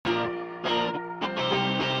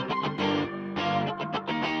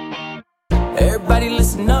Everybody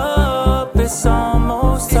listen up, it's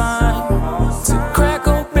almost time to crack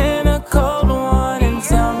open a cold one and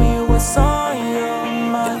tell me what's on your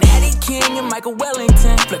mind. The Natty King and Michael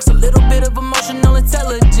Wellington flex a little bit of emotional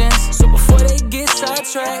intelligence. So before they get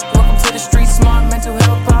sidetracked, welcome to the Street Smart Mental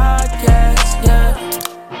Health Podcast, yeah.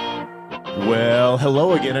 Well,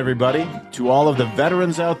 hello again, everybody. To all of the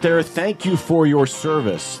veterans out there, thank you for your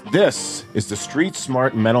service. This is the Street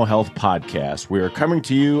Smart Mental Health Podcast. We are coming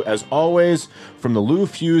to you, as always, from the Lou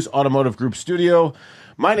Fuse Automotive Group studio.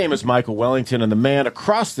 My name is Michael Wellington, and the man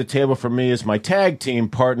across the table from me is my tag team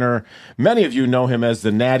partner. Many of you know him as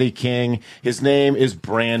the Natty King. His name is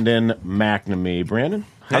Brandon McNamee. Brandon,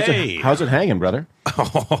 how's it hanging, brother?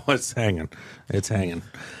 Oh, it's hanging. It's hanging.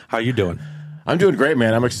 How you doing? I'm doing great,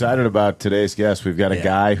 man. I'm excited about today's guest. We've got a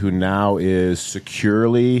guy who now is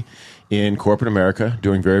securely in corporate America,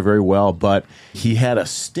 doing very, very well, but he had a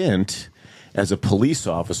stint as a police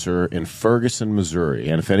officer in Ferguson, Missouri.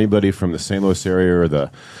 And if anybody from the St. Louis area or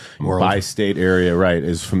the bi-state area, right,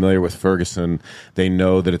 is familiar with Ferguson, they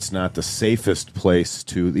know that it's not the safest place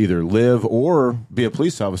to either live or be a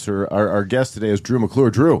police officer. Our guest today is Drew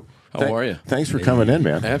McClure. Drew, how are you? Thanks for coming in,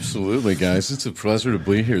 man. Absolutely, guys. It's a pleasure to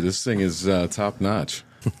be here. This thing is top notch.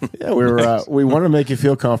 Yeah, we want to make you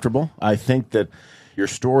feel comfortable. I think that your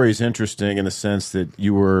story is interesting in the sense that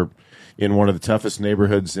you were in one of the toughest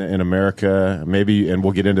neighborhoods in America. Maybe, and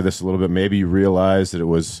we'll get into this a little bit, maybe you realized that it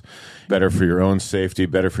was better for your own safety,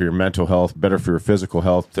 better for your mental health, better for your physical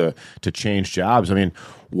health to change jobs. I mean,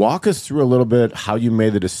 walk us through a little bit how you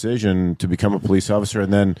made the decision to become a police officer,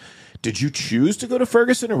 and then did you choose to go to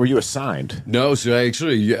Ferguson, or were you assigned? No, so I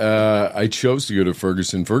chose to go to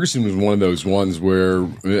Ferguson. Ferguson was one of those ones where,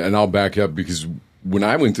 and I'll back up because when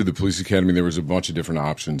I went through the police academy, there was a bunch of different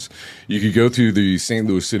options. You could go through the St.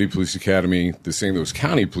 Louis City Police Academy, the St. Louis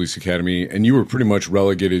County Police Academy, and you were pretty much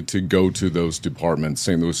relegated to go to those departments,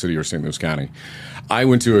 St. Louis City or St. Louis County. I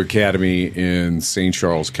went to an academy in St.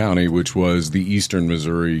 Charles County, which was the Eastern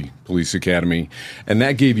Missouri Police Academy, and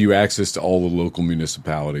that gave you access to all the local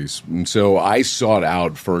municipalities. And so I sought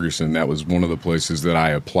out Ferguson. That was one of the places that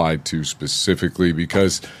I applied to specifically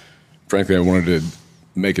because, frankly, I wanted to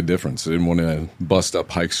make a difference. I didn't want to bust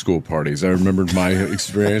up high school parties. I remembered my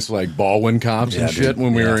experience like Baldwin cops and shit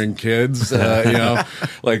when we were in kids,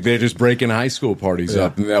 like they're just breaking high school parties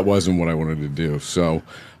up, and that wasn't what I wanted to do. So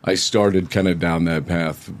I started kind of down that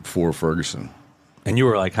path for Ferguson. And you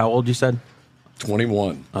were like, how old you said?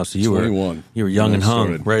 21. Oh, so you 21. You were young and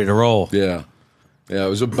hung, ready to roll. Yeah. Yeah, I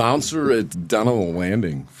was a bouncer down on the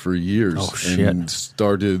landing for years. Oh, shit. And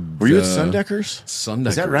started... Were you at Sundeckers? Sundeckers.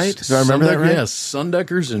 Is that right? Do I remember that right? Yes,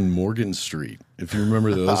 Sundeckers and Morgan Street, if you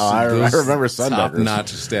remember those. I remember Sundeckers.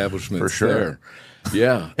 Top-notch establishments for sure. there.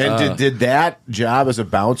 Yeah. And did that job as a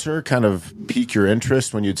bouncer kind of pique your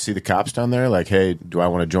interest when you'd see the cops down there? Like, hey, do I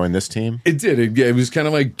want to join this team? It did. It was kind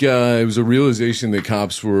of like it was a realization that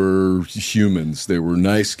cops were humans. They were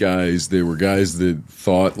nice guys. They were guys that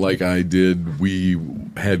thought like I did. We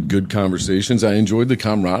had good conversations. I enjoyed the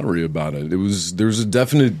camaraderie about it. There was a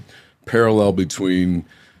definite parallel between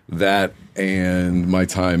that and my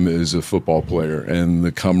time as a football player and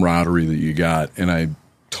the camaraderie that you got, and I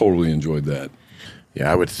totally enjoyed that. Yeah,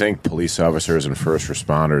 I would think police officers and first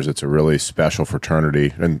responders, it's a really special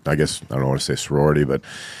fraternity. And I guess, I don't want to say sorority, but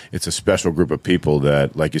it's a special group of people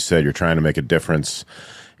that, like you said, you're trying to make a difference.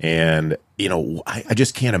 And, I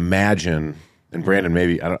just can't imagine, and Brandon,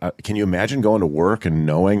 maybe, can you imagine going to work and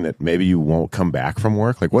knowing that maybe you won't come back from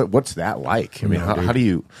work? Like, what's that like? I mean, how do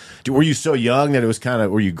you, were you so young that it was kind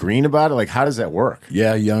of, were you green about it? Like, how does that work?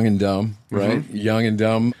 Yeah, young and dumb, right? Mm-hmm. Young and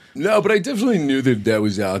dumb. No, but I definitely knew that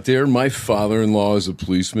was out there. My father-in-law is a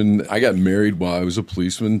policeman. I got married while I was a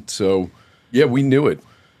policeman. So, yeah, we knew it.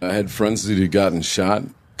 I had friends that had gotten shot, a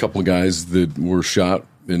couple of guys that were shot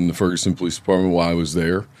in the Ferguson Police Department while I was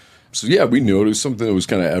there. So, yeah, we knew it. It was something that was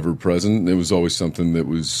kind of ever-present. It was always something that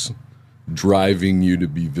was driving you to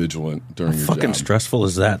be vigilant during your job. How fucking stressful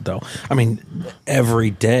is that, though? I mean,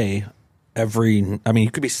 every day,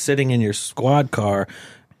 you could be sitting in your squad car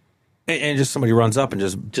and just somebody runs up and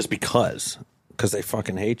just because they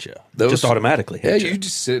fucking hate you. Just automatically hate you. Yeah, you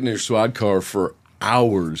just sit in your SWAT car for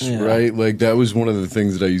hours, right? Like, that was one of the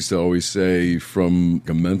things that I used to always say from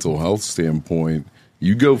a mental health standpoint.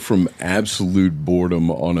 You go from absolute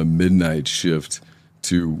boredom on a midnight shift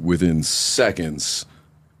to within seconds,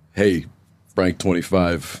 hey, Frank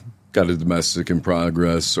 25 got a domestic in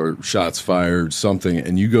progress or shots fired, something,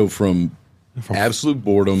 and you go from absolute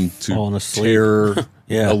boredom to terror,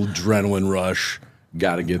 adrenaline rush.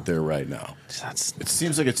 Got to get there right now. It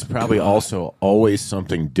seems like it's probably also always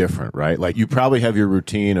something different, right? Like, you probably have your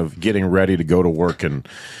routine of getting ready to go to work and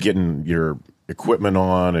getting your equipment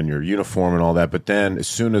on and your uniform and all that. But then as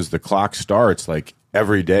soon as the clock starts, like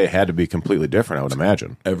every day had to be completely different, I would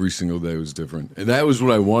imagine. Every single day was different. And that was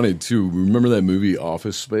what I wanted, too. Remember that movie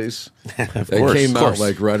Office Space? That came out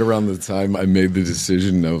like right around the time I made the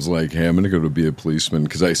decision. I was like, hey, I'm going to go to be a policeman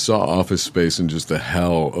because I saw Office Space and just the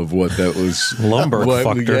hell of what that was. Lumber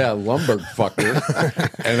fucker. Yeah, lumber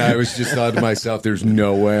fucker. And I was just thought to myself, there's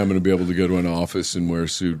no way I'm going to be able to go to an office and wear a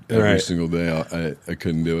suit every single day. I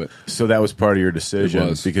couldn't do it. So that was part of your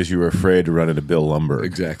decision because you were afraid to run into Bill Lumbergh.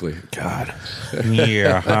 Exactly. God.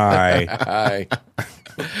 Yeah, hi. Hi.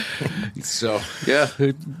 So yeah,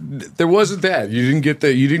 there wasn't that. You didn't get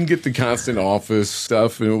that. You didn't get the constant office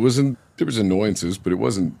stuff, and it wasn't. There was annoyances, but it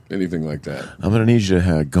wasn't anything like that. I'm going to need you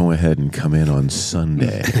to go ahead and come in on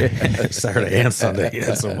Sunday. Saturday and Sunday.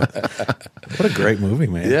 Yeah, so what a great movie,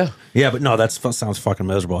 man. Yeah, but no, that sounds fucking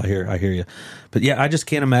miserable. I hear you. But yeah, I just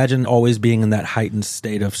can't imagine always being in that heightened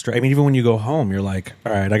state of stress. I mean, even when you go home, you're like,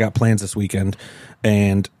 all right, I got plans this weekend,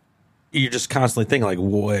 and you're just constantly thinking, like,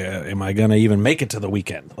 where am I going to even make it to the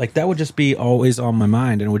weekend? Like, that would just be always on my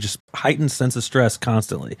mind, and it would just heighten sense of stress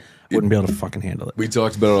constantly. Wouldn't be able to fucking handle it. We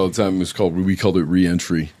talked about it all the time. We called it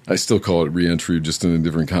re-entry. I still call it re-entry, just in a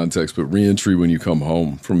different context. But re-entry when you come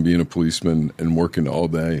home from being a policeman and working all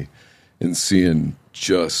day and seeing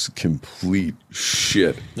just complete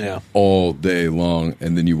shit all day long,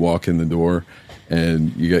 and then you walk in the door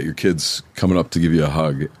and you got your kids coming up to give you a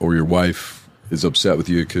hug, or your wife is upset with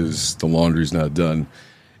you because the laundry's not done.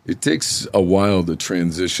 It takes a while to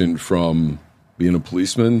transition from being a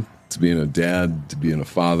policeman to being a dad, to being a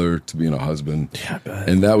father, to being a husband. Yeah, I bet.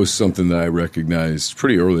 And that was something that I recognized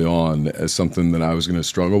pretty early on as something that I was going to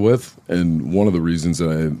struggle with, and one of the reasons that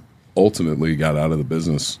I ultimately got out of the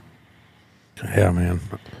business. Yeah, man.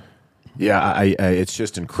 Yeah, I it's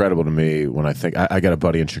just incredible to me when I think I got a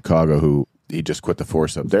buddy in Chicago who he just quit the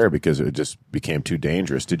force up there because it just became too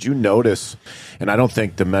dangerous. Did you notice, and I don't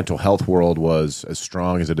think the mental health world was as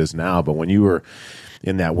strong as it is now, but when you were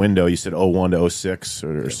in that window, you said 01 to 06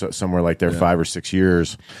 or somewhere like there, 5 or 6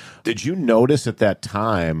 years, did you notice at that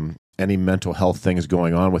time any mental health things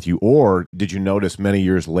going on with you, or did you notice many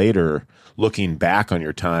years later, looking back on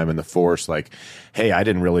your time in the force, like, hey, I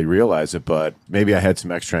didn't really realize it, but maybe I had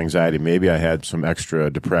some extra anxiety, maybe I had some extra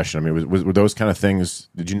depression? I mean, were those kind of things,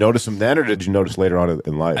 did you notice them then, or did you notice later on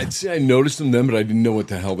in life? I'd say I noticed them then, but I didn't know what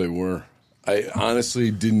the hell they were. I honestly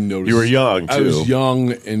didn't notice. You were young, too. I was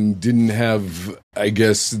young and didn't have, I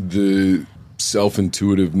guess, the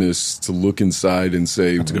self-intuitiveness to look inside and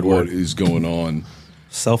say what is going on.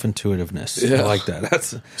 Self-intuitiveness. Yeah. I like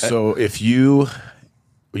that. So if you...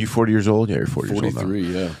 Were you 40 years old? Yeah, you're 40 years old now. 43,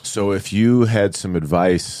 yeah. So if you had some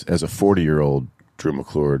advice as a 40-year-old Drew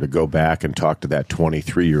McClure to go back and talk to that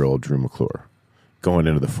 23-year-old Drew McClure going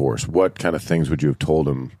into the force, what kind of things would you have told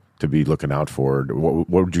him to be looking out for? What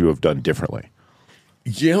would you have done differently?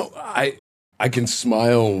 You know, I can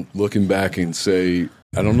smile looking back and say,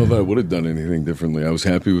 I don't know that I would have done anything differently. I was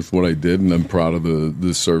happy with what I did, and I'm proud of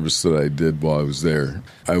the service that I did while I was there.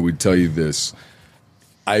 I would tell you this.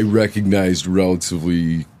 I recognized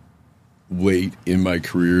relatively late in my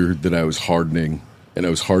career that I was hardening, and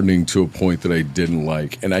I was hardening to a point that I didn't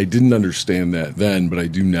like. And I didn't understand that then, but I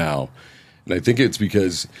do now. And I think it's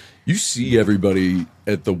because you see everybody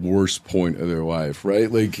at the worst point of their life,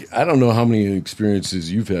 right? Like, I don't know how many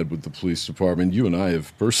experiences you've had with the police department. You and I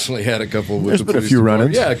have personally had a couple with the police department. There's been a few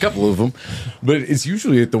run-ins. Yeah, a couple of them. But it's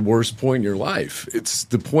usually at the worst point in your life. It's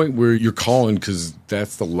the point where you're calling because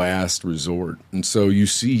that's the last resort. And so you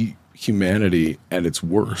see humanity at its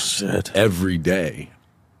worst every day,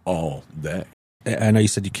 all day. I know you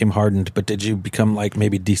said you came hardened, but did you become like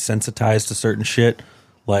maybe desensitized to certain shit?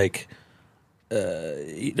 Like,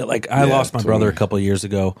 I lost my brother a couple of years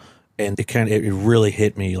ago, and it really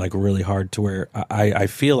hit me like really hard to where I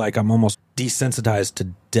feel like I'm almost desensitized to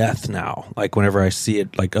death now. Like whenever I see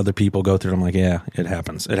it, like other people go through it, I'm like, yeah, it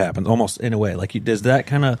happens almost in a way. Like does that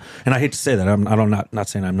kind of, and I hate to say that, I'm not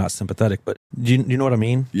saying I'm not sympathetic, but you know what I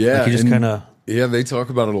mean? Yeah. Like you just kind of. Yeah, they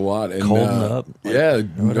talk about it a lot. And, Cold up. Yeah,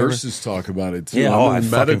 nurses talk about it too. Yeah, I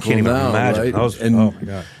fucking can't even imagine. Right? Oh my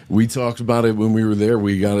God. We talked about it when we were there.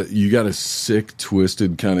 You got a sick,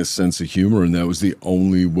 twisted kind of sense of humor, and that was the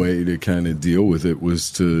only way to kind of deal with it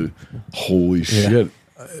was to, holy shit,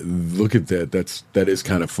 look at that. That is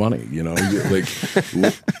kind of funny, you know? Like,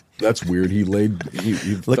 that's weird. He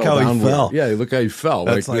look fell how he fell. Yeah, look how he fell.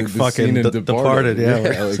 That's like the fucking scene in Departed.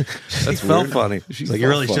 Yeah, like, that's felt funny. She's like, you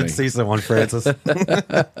really should see someone, Francis.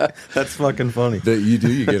 That's fucking funny. That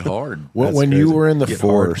you get hard. When you were in the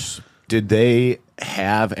force, Did they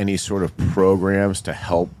have any sort of programs to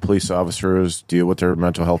help police officers deal with their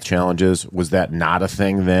mental health challenges? Was that not a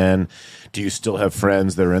thing then? Do you still have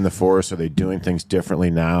friends that are in the force? Are they doing things differently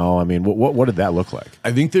now? I mean, what did that look like?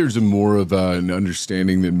 I think there's more of an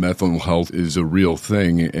understanding that mental health is a real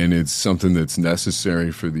thing, and it's something that's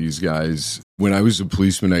necessary for these guys. When I was a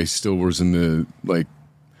policeman, I still was in the, like,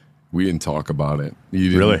 we didn't talk about it.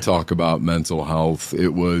 You didn't Really? talk about mental health.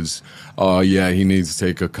 It was, yeah, he needs to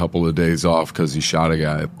take a couple of days off because he shot a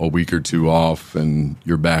guy, a week or two off, and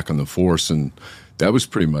you're back on the force. And that was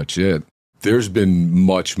pretty much it. There's been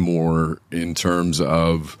much more in terms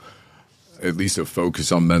of at least a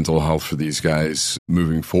focus on mental health for these guys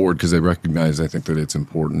moving forward because they recognize, I think, that it's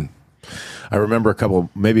important. I remember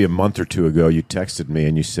maybe a month or two ago, you texted me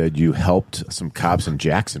and you said you helped some cops in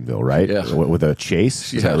Jacksonville, right? Yeah. With a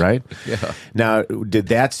chase, is that right? Yeah. Now, did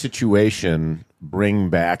that situation bring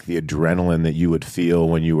back the adrenaline that you would feel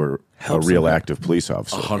when you were a real active police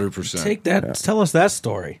officer? 100%. Take that. Yeah. Tell us that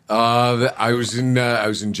story. I was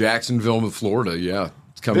in Jacksonville, Florida. Yeah.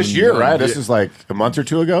 This year, right? This is like a month or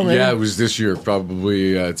two ago, maybe? Yeah, it was this year,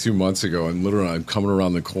 probably 2 months ago. And literally, I'm coming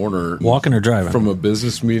around the corner. Walking or driving? From a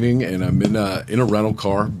business meeting, and I'm in a rental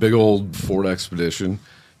car, big old Ford Expedition.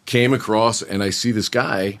 Came across, and I see this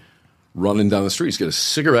guy running down the street. He's got a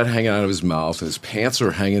cigarette hanging out of his mouth, and his pants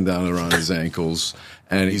are hanging down around his ankles.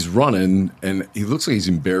 And he's running, and he looks like he's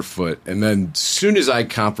in barefoot. And then as soon as I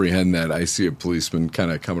comprehend that, I see a policeman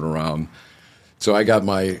kind of coming around. So I got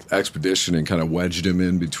my Expedition and kind of wedged him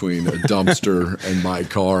in between a dumpster and my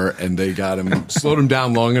car, and they got him, slowed him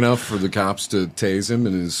down long enough for the cops to tase him,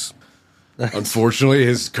 and unfortunately,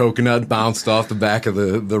 his coconut bounced off the back of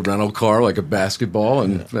the rental car like a basketball,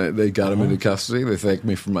 and they got him into custody. They thanked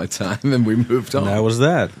me for my time, and we moved on. That was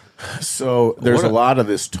that. So there's a lot of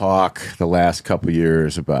this talk the last couple of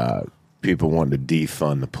years about people wanting to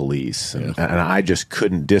defund the police, and I just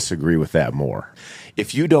couldn't disagree with that more.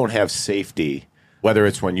 If you don't have safety, whether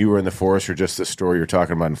it's when you were in the force or just the story you're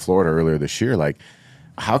talking about in Florida earlier this year, like,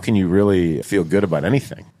 how can you really feel good about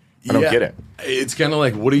anything? I don't get it. It's kind of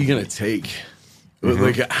like, what are you going to take? Mm-hmm.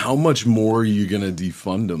 Like, how much more are you going to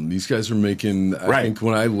defund them? These guys are making, I think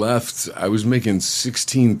when I left, I was making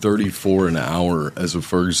 $16.34 an hour as a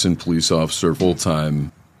Ferguson police officer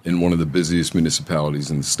full-time in one of the busiest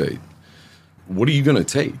municipalities in the state. What are you going to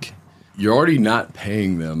take? You're already not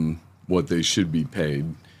paying them what they should be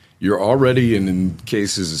paid. You're already, in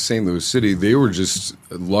cases of St. Louis City, they were just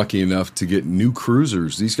lucky enough to get new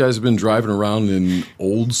cruisers. These guys have been driving around in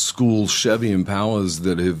old school Chevy Impalas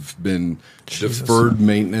that have been deferred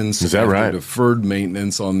maintenance. Is that right? Deferred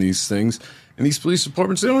maintenance on these things. And these police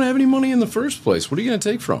departments, they don't have any money in the first place. What are you going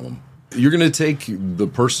to take from them? You're going to take the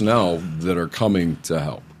personnel that are coming to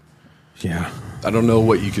help. Yeah. I don't know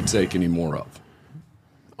what you could take any more of.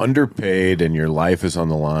 Underpaid and your life is on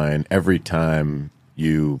the line every time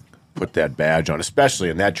you put that badge on, especially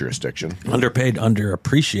in that jurisdiction. Underpaid,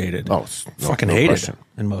 underappreciated. Oh, fucking hated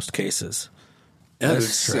in most cases. Yeah, That's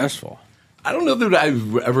stressful. I don't know that I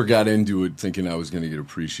ever got into it thinking I was going to get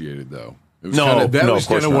appreciated, though. It was that was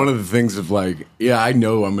kind of one of the things of like, yeah, I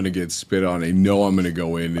know I'm going to get spit on. I know I'm going to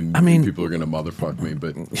go in and people are going to motherfuck me.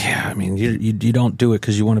 But yeah, I mean, you don't do it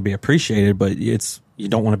because you want to be appreciated, but you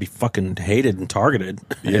don't want to be fucking hated and targeted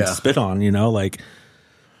and spit on. You know, like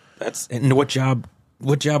and what job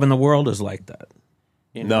in the world is like that?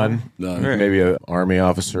 You know? None. Right. Maybe an army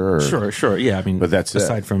officer. Or, Sure. Yeah, I mean, but that's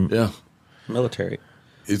aside from yeah. military.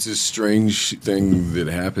 It's a strange thing that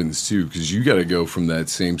happens, too, because you got to go from that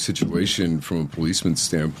same situation from a policeman's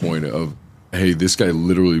standpoint of, hey, this guy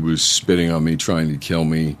literally was spitting on me, trying to kill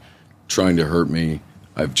me, trying to hurt me.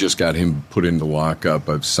 I've just got him put into lockup.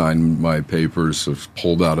 I've signed my papers. I've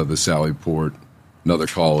pulled out of the Sally Port. Another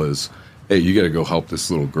call is, hey, you got to go help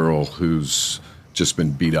this little girl who's just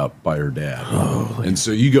been beat up by her dad. Oh, and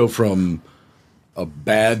so you go from a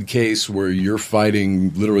bad case where you're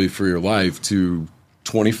fighting literally for your life to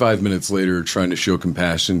 25 minutes later trying to show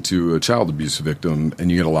compassion to a child abuse victim,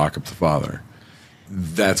 and you got to lock up the father.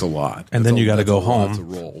 That's a lot. And then you got to go home.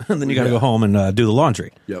 And then you got to go home and do the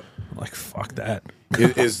laundry. Yep. Like, fuck that.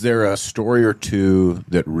 Is there a story or two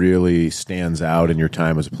that really stands out in your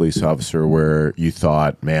time as a police officer where you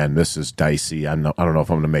thought, man, this is dicey. I don't know if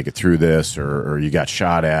I'm going to make it through this, or you got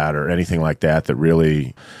shot at, or anything like that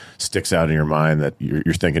really sticks out in your mind that you're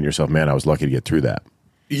thinking to yourself, man, I was lucky to get through that?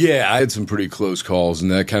 Yeah, I had some pretty close calls, and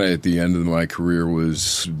that kind of at the end of my career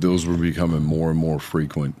those were becoming more and more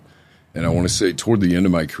frequent. And I want to say toward the end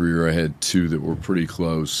of my career, I had two that were pretty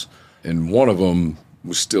close. And one of them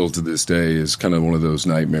was still to this day is kind of one of those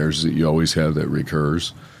nightmares that you always have that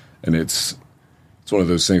recurs. And it's It's one of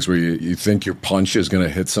those things where you think your punch is going to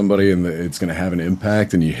hit somebody and it's going to have an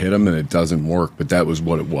impact, and you hit them and it doesn't work. But that was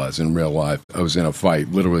what it was in real life. I was in a fight,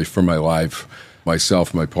 literally for my life,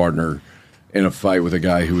 myself, my partner, in a fight with a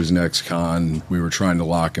guy who was an ex-con. We were trying to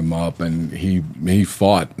lock him up, and he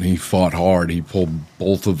fought. He fought hard. He pulled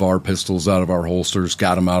both of our pistols out of our holsters,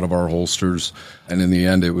 got them out of our holsters, and in the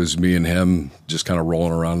end, it was me and him just kind of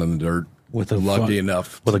rolling around in the dirt. With a lucky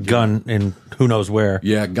enough with a gun in who knows where.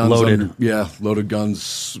 Yeah, guns loaded. Loaded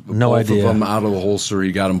guns. No both idea. of them out of the holster.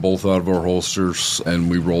 He got them both out of our holsters, and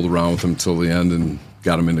we rolled around with him till the end and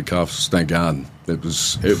got him into cuffs. Thank God.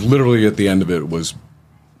 It literally at the end of it was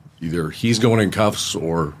either he's going in cuffs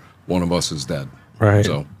or one of us is dead. Right.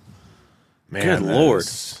 So, Man, Good Lord.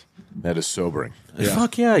 That is sobering. Yeah.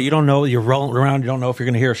 Fuck yeah. You don't know. You're rolling around. You don't know if you're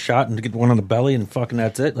going to hear a shot and get one on the belly and fucking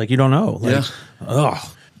that's it. Like, you don't know. Like, Yeah. Ugh.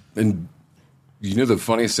 And you know, the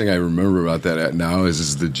funniest thing I remember about that now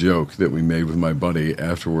is the joke that we made with my buddy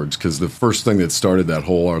afterwards, because the first thing that started that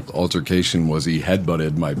whole altercation was he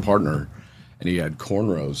headbutted my partner, and he had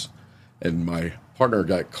cornrows, and my partner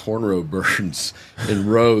got cornrow burns in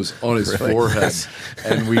rows on his forehead,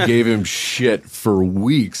 and we gave him shit for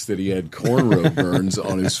weeks that he had cornrow burns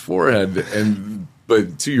on his forehead.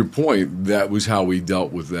 But to your point, that was how we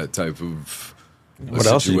dealt with that type of What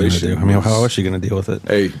else are you going to do? I mean, how else are you going to deal with it?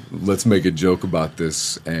 Hey, let's make a joke about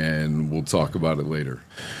this, and we'll talk about it later.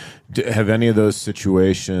 Have any of those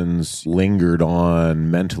situations lingered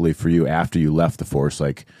on mentally for you after you left the force?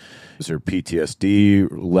 Like, is there PTSD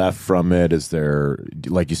left from it? Is there,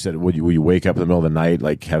 like you said, will you wake up in the middle of the night,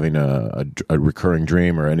 like having a recurring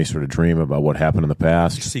dream or any sort of dream about what happened in the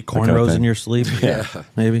past? You see cornrows in your sleep? Yeah.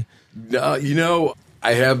 Maybe. You know,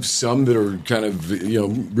 I have some that are kind of,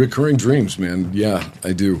 recurring dreams, man. Yeah,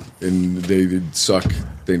 I do. And they suck.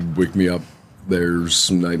 They wake me up. There's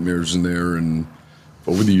some nightmares in there. And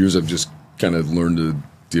over the years, I've just kind of learned to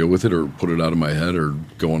deal with it or put it out of my head or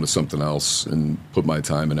go on to something else and put my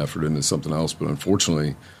time and effort into something else. But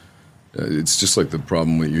unfortunately, it's just like the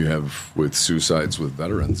problem that you have with suicides with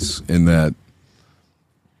veterans, in that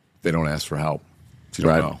they don't ask for help. You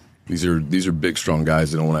don't know. These are big, strong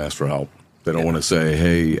guys that don't want to ask for help. They don't want to say,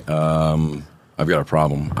 hey, I've got a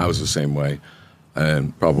problem. I was the same way,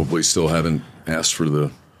 and probably still haven't asked for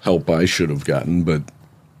the help I should have gotten, but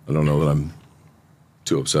I don't know that I'm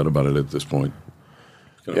too upset about it at this point.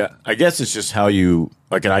 Yeah, I guess it's just how you,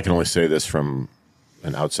 like, and I can only say this from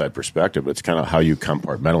an outside perspective, but it's kind of how you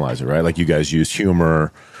compartmentalize it, right? Like, you guys use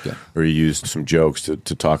humor, or you use some jokes to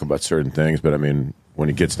talk about certain things, but I mean, when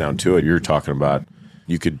it gets down to it, you're talking about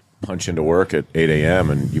you could punch into work at 8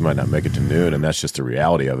 a.m. and you might not make it to noon, and that's just the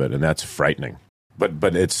reality of it, and that's frightening. But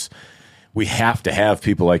we have to have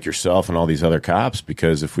people like yourself and all these other cops,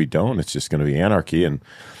 because if we don't, it's just going to be anarchy. And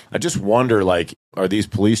I just wonder, like, are these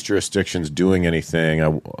police jurisdictions doing anything?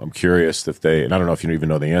 I'm curious if they, and I don't know if you even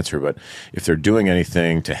know the answer, but if they're doing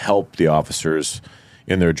anything to help the officers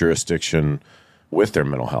in their jurisdiction with their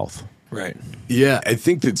mental health. Right. Yeah, I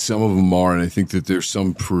think that some of them are, and I think that there's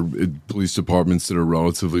some police departments that are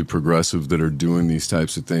relatively progressive that are doing these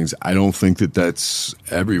types of things. I don't think that that's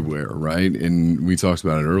everywhere, right? And we talked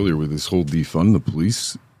about it earlier with this whole defund the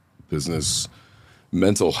police business.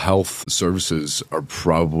 Mental health services are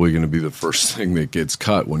probably going to be the first thing that gets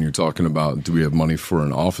cut when you're talking about, do we have money for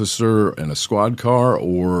an officer and a squad car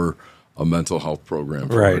or a mental health program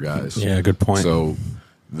for our guys? Yeah, good point. So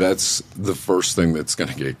that's the first thing that's going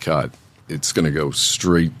to get cut. It's going to go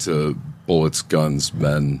straight to bullets, guns,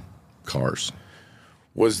 men, cars.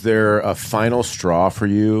 Was there a final straw for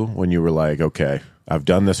you when you were like, okay, I've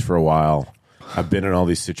done this for a while, I've been in all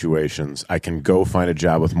these situations, I can go find a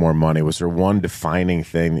job with more money? Was there one defining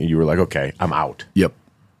thing that you were like, okay, I'm out? Yep.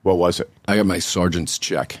 What was it? I got my sergeant's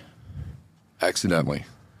check accidentally,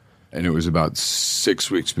 and it was about 6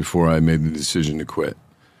 weeks before I made the decision to quit.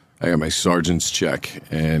 I got my sergeant's check,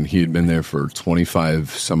 and he had been there for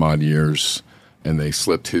 25 some odd years, and they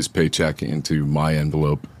slipped his paycheck into my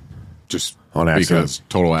envelope just on accident. Because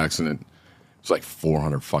total accident. It was like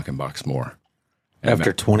 $400 fucking bucks more.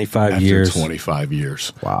 After 25 years. After 25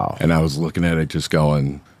 years. Wow. And I was looking at it just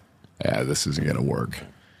going, yeah, this isn't going to work.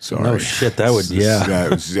 Sorry. No shit, that would, yeah.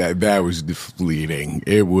 That was depleting.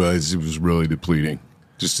 It was really depleting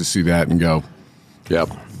just to see that and go, yep,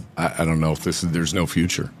 I don't know if there's no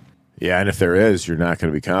future. Yeah, and if there is, you're not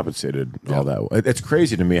going to be compensated all that way. It's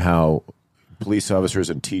crazy to me how police officers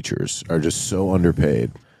and teachers are just so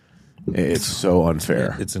underpaid. It's so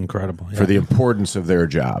unfair. It's incredible. Yeah. For the importance of their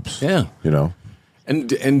jobs. Yeah. You know?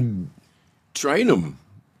 And train them.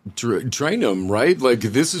 Train them, right? Like,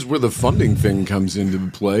 this is where the funding thing comes into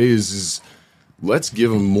play is let's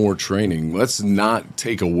give them more training. Let's not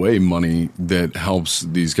take away money that helps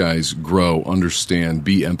these guys grow, understand,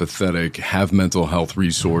 be empathetic, have mental health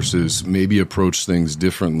resources, maybe approach things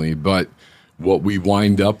differently. But what we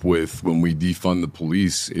wind up with when we defund the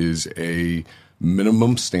police is a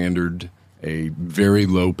minimum standard, a very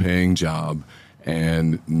low-paying job,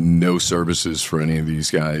 and no services for any of these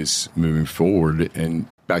guys moving forward. And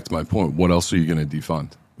back to my point, what else are you going to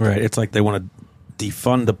defund? Right. It's like they want to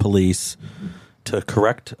defund the police to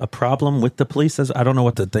correct a problem with the police. I don't know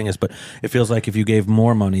what the thing is, but it feels like if you gave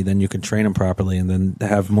more money, then you can train them properly and then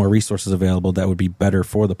have more resources available. That would be better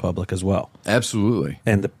for the public as well. Absolutely.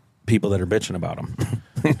 And the people that are bitching about them.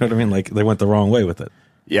 You know what I mean? Like they went the wrong way with it.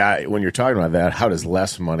 Yeah, when you're talking about that, how does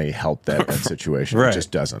less money help that situation? Right. It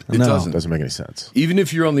just doesn't. It doesn't. It doesn't make any sense. Even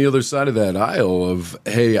if you're on the other side of that aisle of,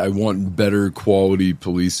 hey, I want better quality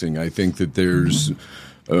policing, I think that there's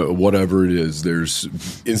whatever it is, there's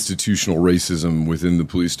institutional racism within the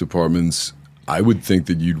police departments. I would think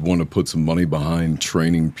that you'd want to put some money behind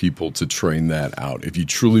training people to train that out. If you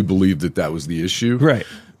truly believe that that was the issue, right,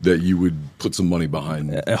 that you would put some money behind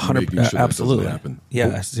making sure absolutely. that doesn't happen.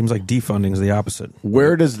 Yeah, it seems like defunding is the opposite.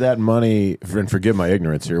 Where does that money, and forgive my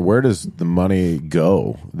ignorance here, where does the money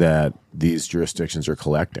go that these jurisdictions are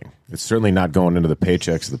collecting? It's certainly not going into the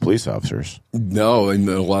paychecks of the police officers. No, and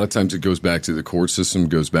a lot of times it goes back to the court system,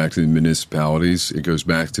 goes back to the municipalities, it goes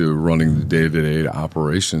back to running the day-to-day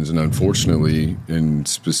operations. And unfortunately, and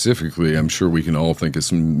specifically, I'm sure we can all think of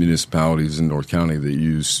some municipalities in North County that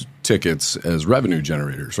use tickets as revenue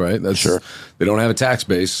generators, right? That's, sure. They don't have a tax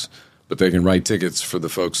base, but they can write tickets for the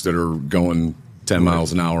folks that are going 10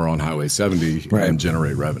 miles an hour on Highway 70 and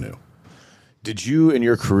generate revenue. Did you, in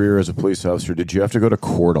your career as a police officer, did you have to go to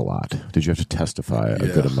court a lot? Did you have to testify a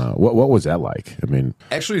good amount? What was that like? I mean,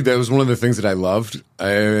 actually, that was one of the things that I loved,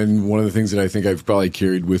 and one of the things that I think I've probably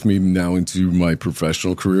carried with me now into my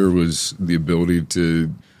professional career was the ability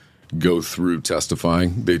to go through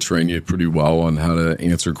testifying. They train you pretty well on how to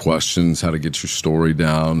answer questions, how to get your story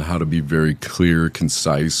down, how to be very clear,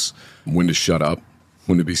 concise, when to shut up,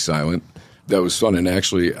 when to be silent. That was fun, and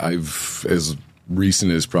actually, I've, as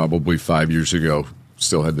recent as probably 5 years ago,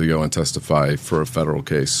 still had to go and testify for a federal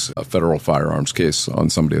case, a federal firearms case on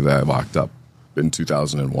somebody that I locked up in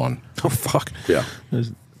 2001. Oh, fuck. Yeah.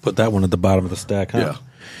 Put that one at the bottom of the stack, huh? Yeah.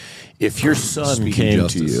 If your son came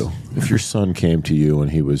to you when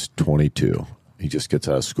he was 22, he just gets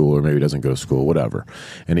out of school or maybe doesn't go to school, whatever,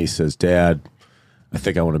 and he says, Dad, I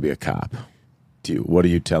think I want to be a cop. What do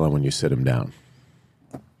you tell him when you sit him down?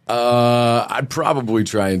 I'd probably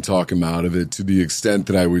try and talk him out of it to the extent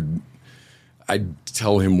that I'd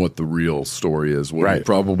tell him what the real story is. I'd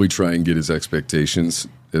probably try and get his expectations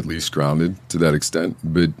at least grounded to that extent.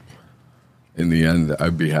 But in the end,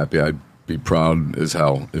 I'd be happy. I'd be proud as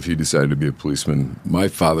hell if he decided to be a policeman. My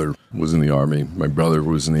father was in the Army. My brother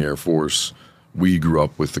was in the Air Force. We grew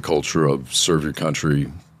up with the culture of serve your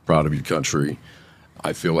country, proud of your country.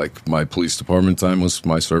 I feel like my police department time was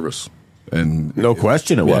my service. And no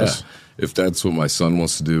question it was. If that's what my son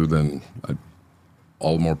wants to do, then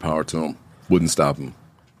all the more power to him. Wouldn't stop him.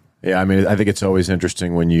 Yeah, I mean, I think it's always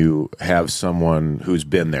interesting when you have someone who's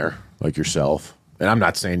been there, like yourself. And I'm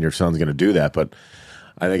not saying your son's going to do that, but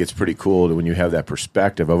I think it's pretty cool when you have that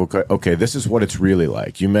perspective of, okay, this is what it's really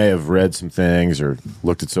like. You may have read some things or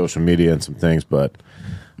looked at social media and some things, but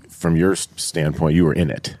from your standpoint, you were in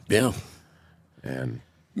it. Yeah. And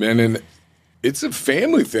it's a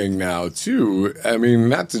family thing now, too. I mean,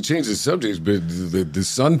 not to change the subject, but the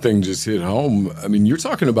son thing just hit home. I mean, you're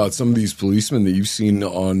talking about some of these policemen that you've seen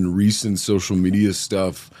on recent social media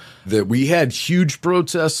stuff that we had huge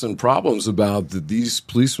protests and problems about, that these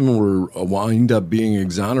policemen were wind up being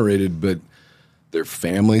exonerated, but their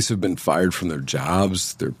families have been fired from their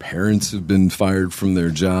jobs. Their parents have been fired from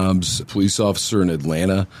their jobs. A police officer in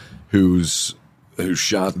Atlanta who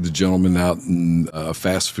shot the gentleman out in a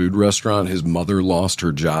fast food restaurant. His mother lost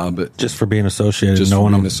her job just for being associated.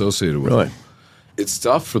 Associated with him. It's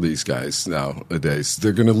tough for these guys nowadays.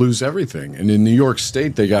 They're going to lose everything. And in New York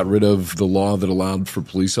State, they got rid of the law that allowed for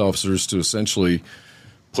police officers to essentially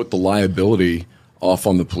put the liability off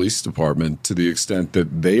on the police department to the extent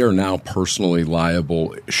that they are now personally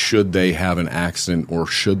liable should they have an accident or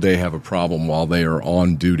should they have a problem while they are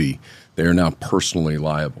on duty. They are now personally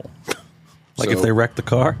liable. Like if they wreck the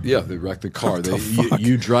car? Yeah, they wreck the car.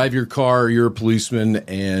 You drive your car, you're a policeman,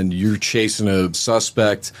 and you're chasing a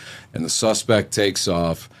suspect, and the suspect takes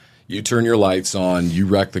off. You turn your lights on, you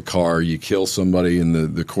wreck the car, you kill somebody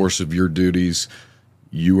in the course of your duties.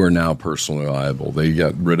 You are now personally liable. They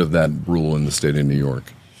got rid of that rule in the state of New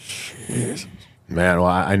York. Jeez. Man, well,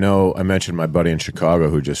 I know I mentioned my buddy in Chicago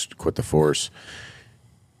who just quit the force.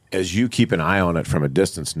 As you keep an eye on it from a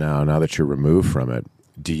distance now that you're removed from it,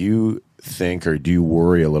 do you think or do you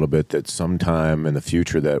worry a little bit that sometime in the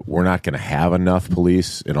future that we're not going to have enough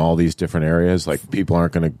police in all these different areas? Like people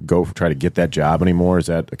aren't going to go try to get that job anymore? Is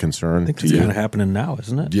that a concern I think to it's you? kind of happening now,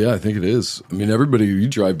 isn't it? Yeah, I think it is. I mean, everybody, you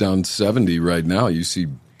drive down 70 right now, you see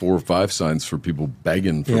 4 or 5 signs for people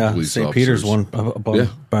begging for police St. officers. Peter's one above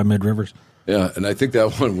by Mid Rivers. Yeah, and I think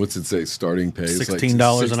that one, what's it say? Starting pay is like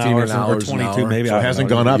 $16 an hour or $22 maybe. So it hasn't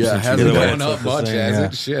gone up Yeah, it since hasn't you gone did up much, has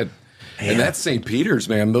it? Shit. And that's St. Peter's,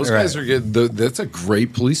 man. Those guys are that's a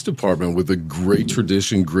great police department with a great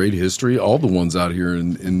tradition, great history. All the ones out here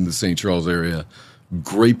in the St. Charles area,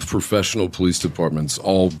 great professional police departments,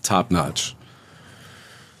 all top notch.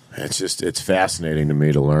 It's fascinating to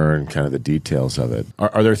me to learn kind of the details of it.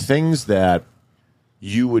 Are there things that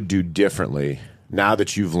you would do differently now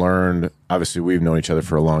that you've learned? Obviously, we've known each other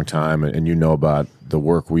for a long time, and you know about the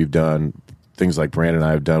work we've done, things like Brandon and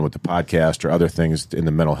I have done with the podcast or other things in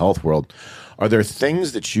the mental health world. Are there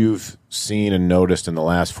things that you've seen and noticed in the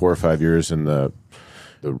last 4 or 5 years in the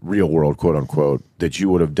real world, quote unquote, that you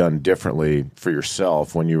would have done differently for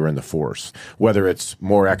yourself when you were in the force? Whether it's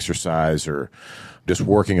more exercise or just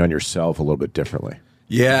working on yourself a little bit differently.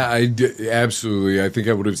 Yeah, absolutely. I think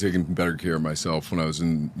I would have taken better care of myself when I was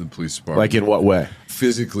in the police department. Like in what way?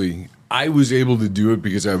 Physically, I was able to do it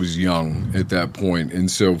because I was young at that point.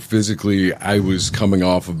 And so physically, I was coming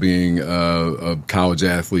off of being a college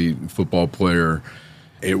athlete, football player.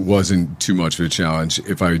 It wasn't too much of a challenge.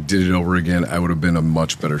 If I did it over again, I would have been in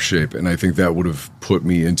much better shape. And I think that would have put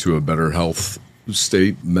me into a better health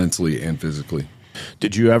state mentally and physically.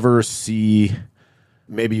 Did you ever see,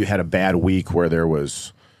 maybe you had a bad week where there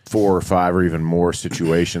was 4 or 5 or even more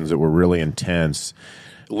situations that were really intense?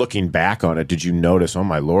 Looking back on it, did you notice, oh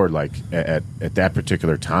my Lord, like at that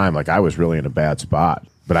particular time, like I was really in a bad spot,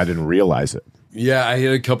 but I didn't realize it? Yeah, I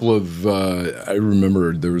had a couple of, I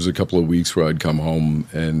remember there was a couple of weeks where I'd come home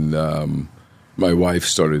and my wife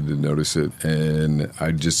started to notice it, and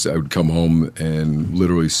I would come home and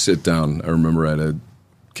literally sit down. I remember at a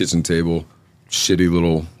kitchen table, shitty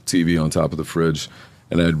little TV on top of the fridge,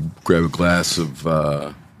 and I'd grab a glass of,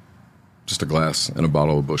 just a glass and a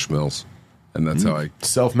bottle of Bushmills. And that's how I...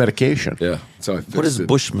 Self-medication. Yeah, that's how I fixed it. What is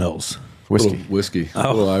Bushmills? Whiskey.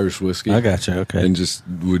 A little Irish whiskey. I got you, okay. And just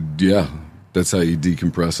that's how you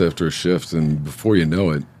decompress after a shift. And before you know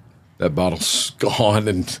it, that bottle's gone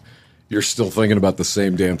and you're still thinking about the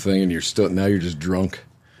same damn thing, and now you're just drunk.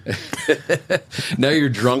 Now you're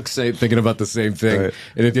drunk thinking about the same thing, right.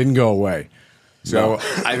 And it didn't go away. So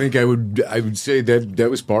I think I would say that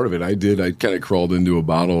was part of it. I kind of crawled into a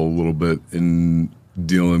bottle a little bit in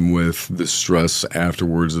dealing with the stress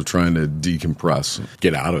afterwards of trying to decompress,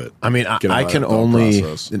 get out of it. I mean, I can only,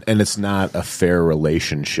 and it's not a fair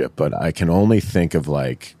relationship, but I can only think of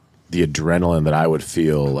like the adrenaline that I would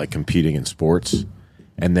feel like competing in sports.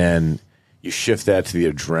 And then you shift that to the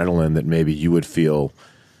adrenaline that maybe you would feel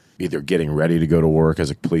either getting ready to go to work as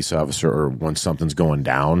a police officer or when something's going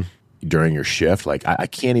down during your shift. Like I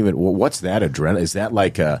can't even, what's that adrenaline? Is that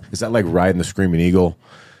like riding the Screaming Eagle?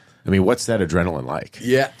 I mean, what's that adrenaline like?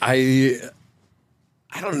 Yeah, I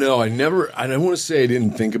don't know. I don't want to say I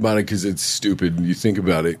didn't think about it because it's stupid. You think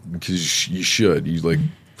about it because you should.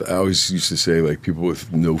 I always used to say, like, people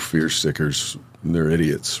with no fear stickers, they're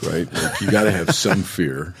idiots, right? Like, you got to have some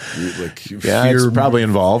fear. Fear, it's probably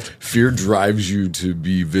involved. Fear drives you to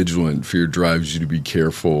be vigilant. Fear drives you to be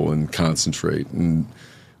careful and concentrate. And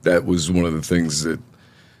that was one of the things that,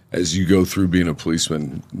 as you go through being a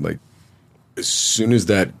policeman, like, as soon as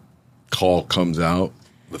that call comes out,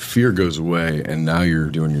 the fear goes away, and now you're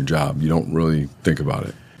doing your job. You don't really think about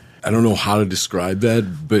it. I don't know how to describe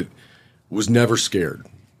that, but was never scared.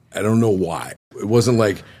 I don't know why. It wasn't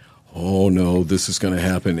like, oh no, this is going to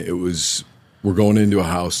happen. It was, we're going into a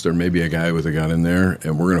house, there may be a guy with a gun in there,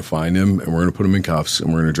 and we're going to find him, and we're going to put him in cuffs,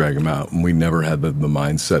 and we're going to drag him out. And we never had the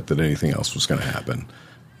mindset that anything else was going to happen.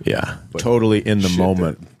 Yeah, but totally in the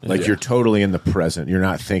moment. You're totally in the present. You're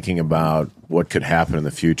not thinking about what could happen in the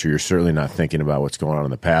future. You're certainly not thinking about what's going on in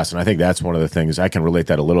the past. And I think that's one of the things, I can relate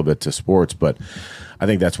that a little bit to sports, but I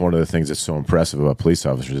think that's one of the things that's so impressive about police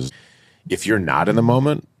officers is if you're not in the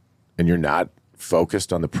moment and you're not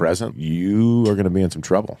focused on the present, you are going to be in some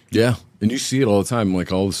trouble. Yeah. And you see it all the time,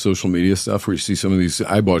 like all the social media stuff where you see some of these,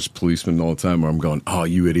 I watch policemen all the time where I'm going, oh,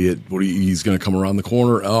 you idiot. He's going to come around the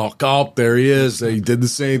corner. Oh, there he is. He did the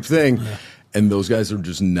same thing. Yeah. And those guys are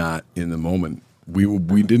just not in the moment.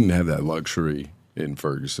 We didn't have that luxury in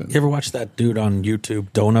Ferguson. You ever watch that dude on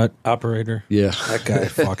YouTube, Donut Operator? Yeah. That guy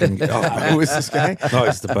fucking... Who is this guy? Oh,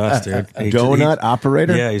 he's the best, dude. Donut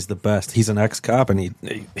Operator? Yeah, he's the best. He's an ex-cop, and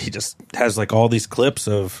he just has like all these clips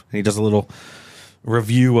of... He does a little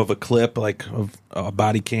review of a clip, like of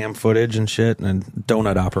body cam footage and shit, and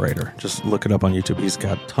Donut Operator. Just look it up on YouTube. He's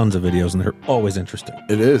got tons of videos, and they're always interesting.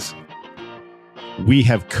 It is. We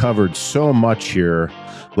have covered so much here.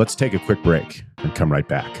 Let's take a quick break and come right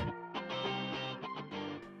back.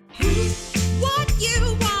 What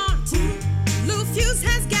you want, Lou Fuse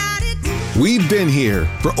has got it. We've been here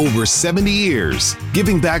for over 70 years,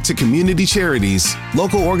 giving back to community charities,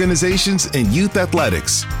 local organizations, and youth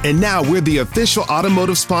athletics. And now we're the official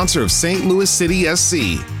automotive sponsor of St. Louis City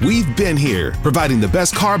SC. We've been here, providing the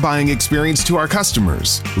best car buying experience to our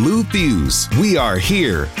customers. Lou Fuse, we are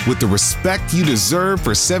here with the respect you deserve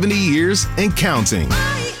for 70 years and counting.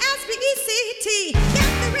 R-E-S-P-E-C-T, get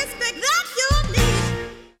the respect that you need.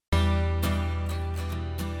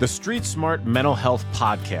 The Street Smart Mental Health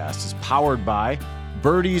Podcast is powered by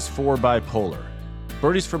Birdies for Bipolar.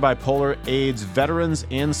 Birdies for Bipolar aids veterans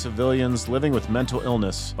and civilians living with mental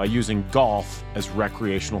illness by using golf as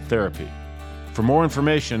recreational therapy. For more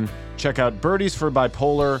information, check out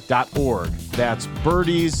birdiesforbipolar.org. That's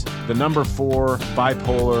birdies, the number 4,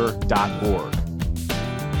 bipolar.org.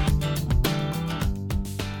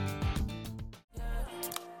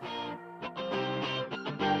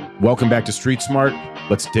 Welcome back to Street Smart.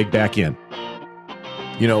 Let's dig back in.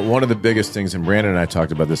 You know, one of the biggest things, and Brandon and I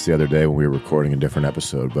talked about this the other day when we were recording a different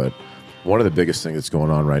episode, but one of the biggest things that's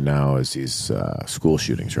going on right now is these school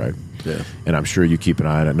shootings, right? Yeah. And I'm sure you keep an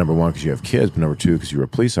eye on it, number one, because you have kids, but number two, because you're a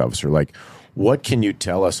police officer. Like, what can you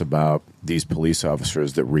tell us about these police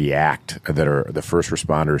officers that react, that are the first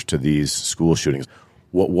responders to these school shootings?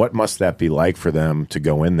 What must that be like for them to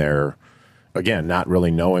go in there, again, not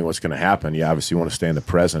really knowing what's going to happen? You obviously want to stay in the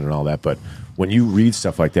present and all that, but when you read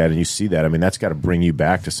stuff like that and you see that, I mean, that's got to bring you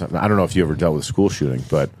back to something. I don't know if you ever dealt with a school shooting,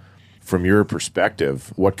 but from your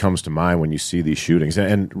perspective, what comes to mind when you see these shootings?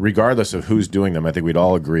 And regardless of who's doing them, I think we'd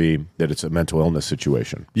all agree that it's a mental illness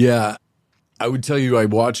situation. Yeah. I would tell you, I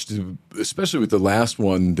watched, especially with the last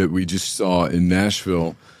one that we just saw in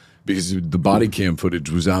Nashville, because the body cam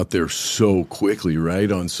footage was out there so quickly,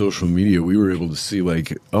 right? On social media, we were able to see,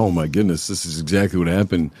 like, oh my goodness, this is exactly what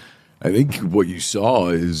happened. I think what you saw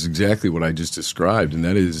is exactly what I just described, and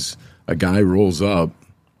that is a guy rolls up,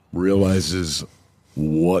 realizes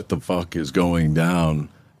what the fuck is going down,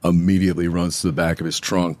 immediately runs to the back of his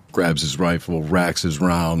trunk, grabs his rifle, racks his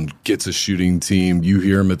round, gets a shooting team. You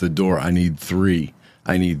hear him at the door, I need three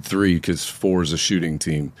because 4 is a shooting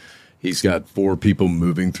team. He's got 4 people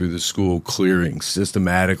moving through the school, clearing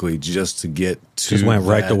systematically just to get to. Just went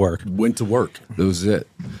right to work. Went to work. That was it.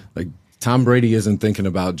 Like, Tom Brady isn't thinking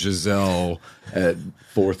about Giselle at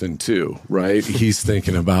 4th and 2, right? He's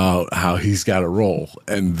thinking about how he's got to roll,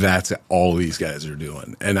 and that's all these guys are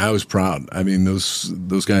doing. And I was proud. I mean, those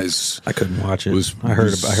guys. I couldn't watch it. I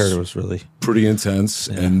heard it was really pretty intense,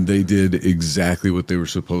 and they did exactly what they were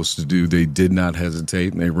supposed to do. They did not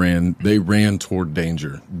hesitate, and they ran toward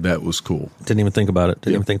danger. That was cool. Didn't even think about it.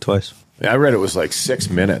 Didn't even think twice. I read it was like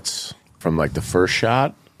 6 minutes from like the first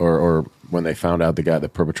shot or when they found out the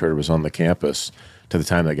perpetrator was on the campus to the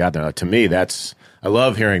time they got there. Now, to me, I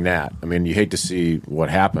love hearing that. I mean, you hate to see what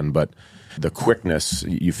happened, but the quickness,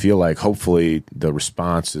 you feel like hopefully the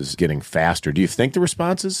response is getting faster. Do you think the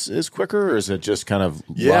response is quicker, or is it just kind of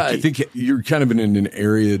lucky? I think you're kind of in an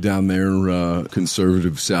area down there,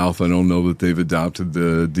 conservative South. I don't know that they've adopted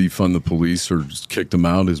the defund the police or just kicked them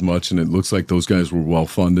out as much, and it looks like those guys were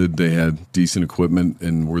well-funded. They had decent equipment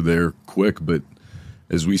and were there quick, but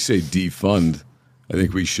as we say defund, I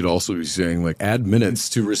think we should also be saying, like, add minutes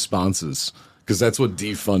to responses, because that's what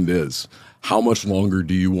defund is. How much longer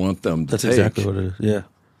do you want them to That's take exactly what it is, yeah.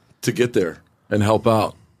 to get there and help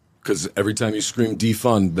out? Because every time you scream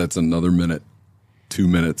defund, that's another minute, 2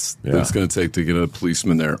 minutes that it's going to take to get a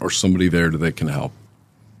policeman there or somebody there that can help.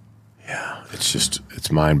 Yeah,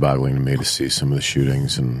 it's mind-boggling to me to see some of the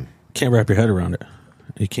shootings. And Can't wrap your head around it.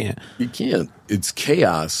 You can't. You can't. It's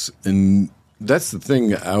chaos, and that's the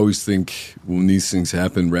thing. I always think when these things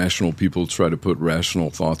happen, rational people try to put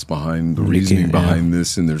rational thoughts behind the reasoning behind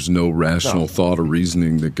this, and there's no rational thought or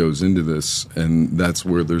reasoning that goes into this, and that's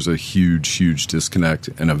where there's a huge, huge disconnect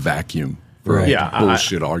and a vacuum for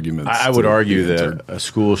bullshit arguments. I would argue that a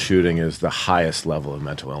school shooting is the highest level of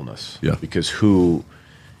mental illness. Yeah. Because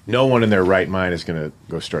no one in their right mind is going to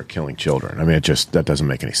go start killing children. I mean, that doesn't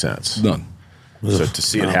make any sense. None. So to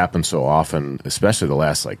see it happen so often, especially the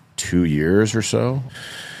last like 2 years or so,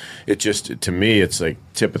 it just, to me, it's like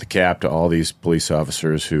tip of the cap to all these police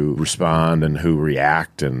officers who respond and who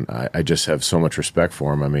react, and I just have so much respect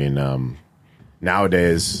for them. I mean,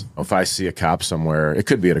 nowadays, if I see a cop somewhere, it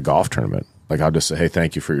could be at a golf tournament, like I'll just say, hey,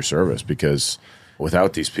 thank you for your service, because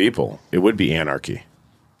without these people, it would be anarchy,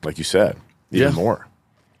 like you said, even more.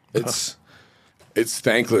 It's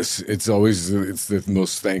thankless. It's the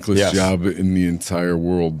most thankless job in the entire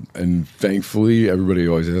world. And thankfully, everybody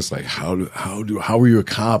always asks, like, how are you a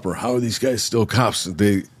cop, or how are these guys still cops?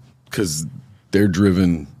 Because they're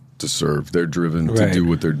driven to serve. They're driven to do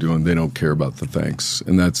what they're doing. They don't care about the thanks,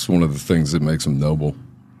 and that's one of the things that makes them noble.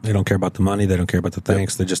 They don't care about the money. They don't care about the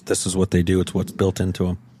thanks. They just, this is what they do. It's what's built into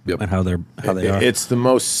them, and how they are. It's the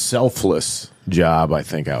most selfless job, I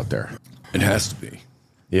think, out there. It has to be.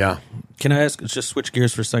 Yeah. Can I ask, just switch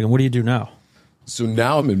gears for a second? What do you do now? So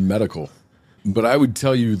now I'm in medical, but I would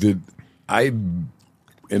tell you that I am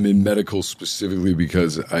in medical specifically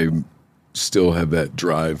because I still have that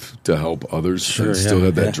drive to help others. Sure, I still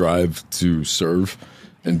have that drive to serve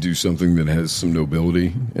and do something that has some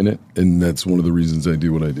nobility in it. And that's one of the reasons I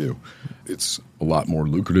do what I do. It's a lot more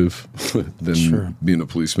lucrative than being a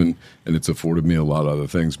policeman, and it's afforded me a lot of other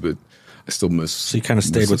things, but I still miss. So you kind of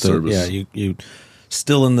stayed with the service. you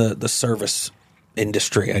still in the service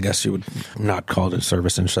industry. I guess you would not call it a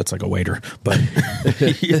service industry. That's like a waiter, but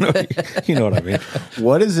you know what I mean.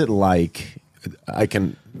 What is it like? I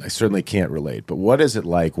certainly can't relate, but what is it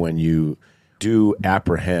like when you do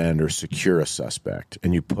apprehend or secure a suspect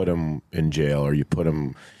and you put him in jail or you put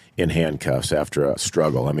him in handcuffs after a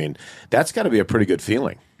struggle? I mean, that's got to be a pretty good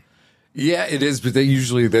feeling. Yeah, it is, but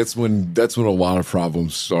that's when a lot of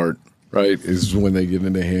problems start. Right, is when they get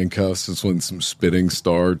into handcuffs. It's when some spitting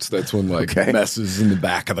starts. That's when messes in the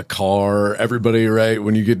back of the car. Everybody, right?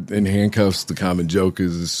 When you get in handcuffs, the common joke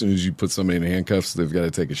is as soon as you put somebody in handcuffs, they've got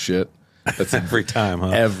to take a shit. That's every time, huh?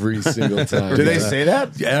 Every single time. Do they say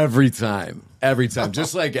that? Every time. Every time.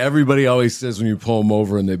 Just like everybody always says when you pull them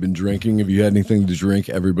over and they've been drinking. If you had anything to drink,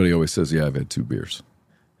 everybody always says, "Yeah, I've had 2 beers."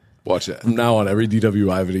 Watch that. From now on, every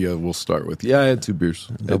DWI video we'll start with, "Yeah, I had 2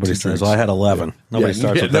 beers." Nobody says, "Well, I had 11." Nobody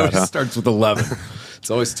starts with that. Nobody starts with 11.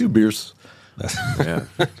 It's always 2 beers.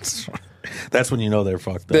 That's when you know they're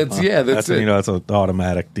fucked up. That's when it. you know it's an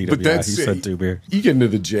automatic DWI. But He said 2 beers. You get into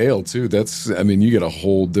the jail too. You get a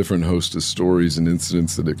whole different host of stories and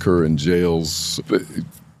incidents that occur in jails. But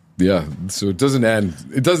so it doesn't end.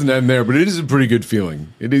 It doesn't end there, but it is a pretty good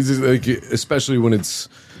feeling. It is, like, especially when it's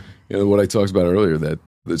what I talked about earlier, that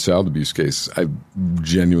the child abuse case. I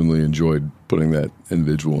genuinely enjoyed putting that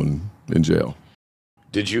individual in jail.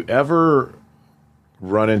 Did you ever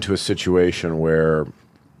run into a situation where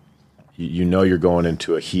you're going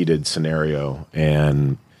into a heated scenario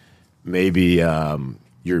and maybe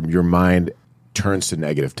your mind turns to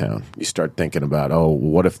negative town? You start thinking about, oh,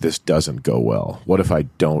 what if this doesn't go well? What if I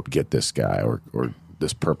don't get this guy or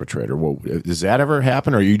this perpetrator? Well, does that ever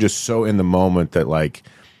happen, or are you just so in the moment that, like,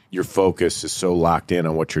 your focus is so locked in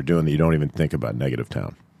on what you're doing that you don't even think about negative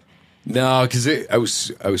town? No, because I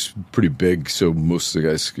was pretty big, so most of the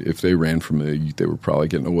guys, if they ran from me, they were probably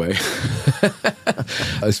getting away.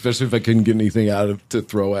 Especially if I couldn't get anything to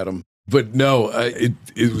throw at them. But no,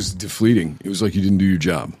 it was deflating. It was like you didn't do your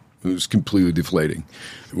job. It was completely deflating.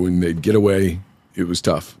 When they'd get away, it was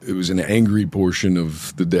tough. It was an angry portion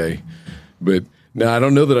of the day. But no, I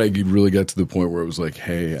don't know that I really got to the point where it was like,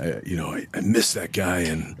 hey, I miss that guy,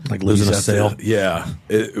 and like losing a sale. Yeah,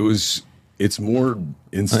 it's more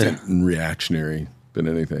instant and reactionary than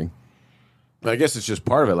anything. I guess it's just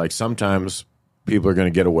part of it. Like, sometimes people are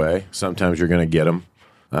going to get away. Sometimes you're going to get them.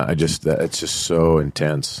 It's just so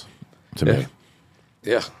intense to me.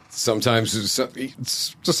 Yeah. Sometimes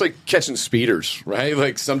it's just like catching speeders, right?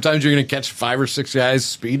 Like, sometimes you're going to catch 5 or 6 guys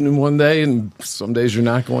speeding in one day, and some days you're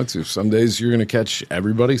not going to. Some days you're going to catch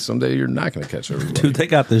everybody. Some day you're not going to catch everybody. Dude, they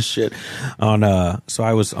got this shit on. So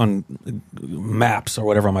I was on maps or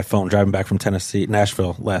whatever on my phone driving back from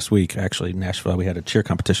Nashville last week. Actually, Nashville, we had a cheer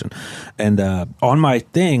competition, and on my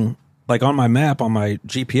thing, like on my map, on my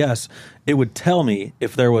GPS, it would tell me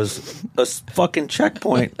if there was a fucking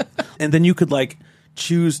checkpoint, and then you could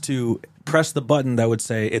choose to press the button that would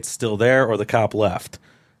say it's still there or the cop left.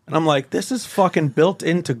 And I'm like, this is fucking built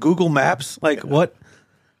into Google Maps. Like, what?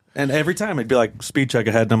 And every time it'd be like, speed check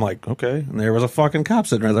ahead. And I'm like, okay. And there was a fucking cop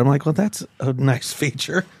sitting right there. I'm like, well, that's a nice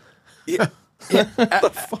feature. Yeah.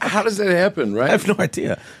 How does that happen, right? I have no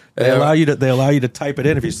idea. They allow you to type it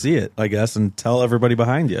in if you see it, I guess, and tell everybody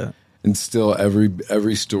behind you. And still,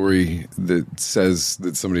 every story that says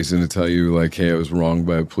that somebody's going to tell you, like, hey, I was wronged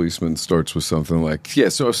by a policeman starts with something like, yeah,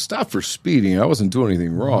 so I was stopped for speeding. I wasn't doing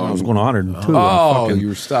anything wrong. I was going 102. Oh, you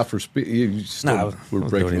were stopped for speeding. You still I were wasn't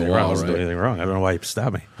breaking doing the anything law, wrong. I wasn't doing right? anything wrong. I don't know why you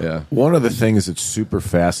stopped me. Yeah. One of the things that's super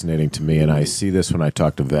fascinating to me, and I see this when I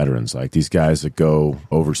talk to veterans, like these guys that go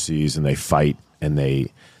overseas and they fight, and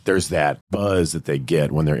there's that buzz that they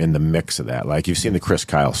get when they're in the mix of that. Like you've seen the Chris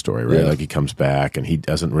Kyle story, right? Yeah. Like he comes back and he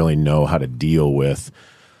doesn't really know how to deal with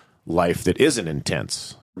life that isn't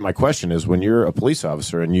intense. My question is, when you're a police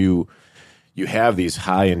officer and you have these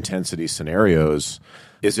high intensity scenarios,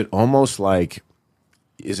 is it like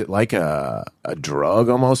a drug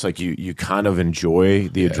almost? Like you kind of enjoy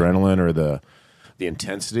the adrenaline or the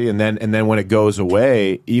intensity, and then when it goes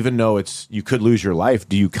away, even though you could lose your life,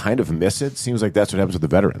 do you kind of miss it? Seems like that's what happens with the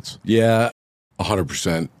veterans. Yeah,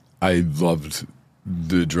 100%. I loved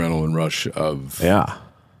the adrenaline rush of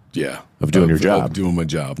Doing your job. of doing my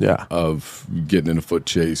job, of getting in a foot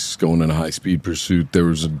chase, going in a high speed pursuit. There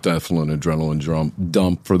was a definite adrenaline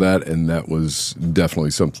dump for that, and that was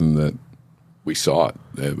definitely something that we saw.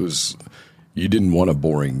 It was. You didn't want a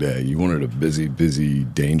boring day. You wanted a busy,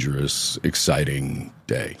 dangerous, exciting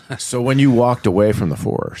day. So when you walked away from the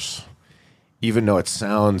force, even though it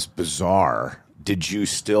sounds bizarre, did you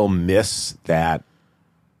still miss that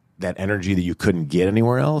energy that you couldn't get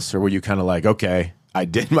anywhere else? Or were you kind of like, okay, I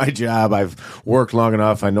did my job. I've worked long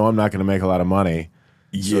enough. I know I'm not going to make a lot of money.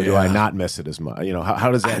 So do I not miss it as much? You know,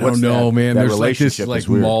 how does that? I don't know, man. That There's like this relationship is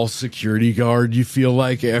weird. mall security guard. You feel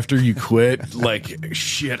like after you quit, like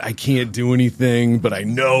shit, I can't do anything, but I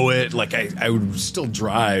know it. Like I would still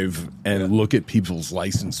drive and look at people's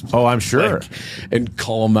license plates. Oh, I'm sure, and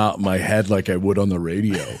call them out in my head like I would on the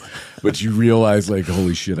radio. But you realize, like,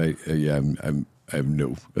 holy shit, I have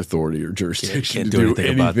no authority or jurisdiction can't to do do anything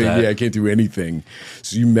anything. about that. Yeah, I can't do anything.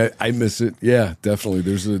 So I miss it. Yeah, definitely.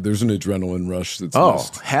 There's an adrenaline rush that's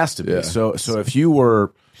missed. Has to be. Yeah. So if you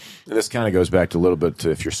were, and this kind of goes back to a little bit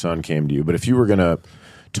to if your son came to you, but if you were going to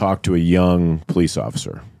talk to a young police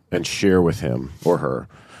officer and share with him or her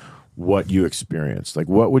what you experienced, like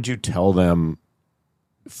what would you tell them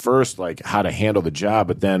first, like how to handle the job,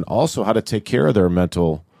 but then also how to take care of their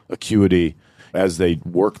mental acuity as they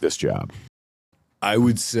work this job? I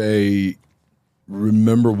would say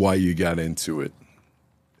remember why you got into it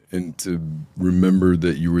and to remember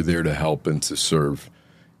that you were there to help and to serve.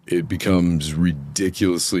 It becomes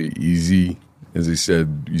ridiculously easy, as I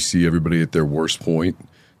said, you see everybody at their worst point,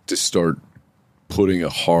 to start putting a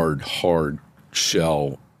hard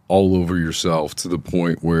shell all over yourself to the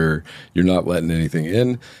point where you're not letting anything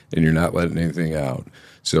in and you're not letting anything out.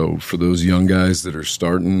 So for those young guys that are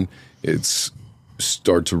starting, it's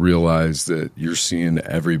start to realize that you're seeing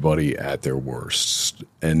everybody at their worst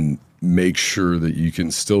and make sure that you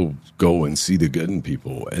can still go and see the good in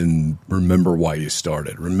people and remember why you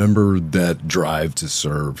started. Remember that drive to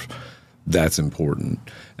serve. That's important.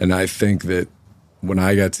 And I think that when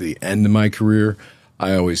I got to the end of my career,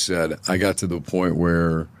 I always said I got to the point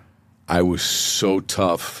where I was so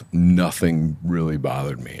tough, nothing really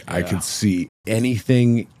bothered me. I could see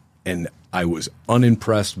anything and I was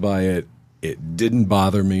unimpressed by it. It didn't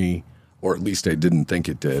bother me, or at least I didn't think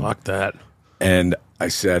it did. Fuck that. And I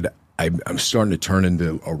said, I'm starting to turn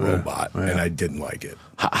into a robot, and I didn't like it.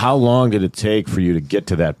 How long did it take for you to get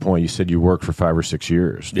to that point? You said you worked for 5 or 6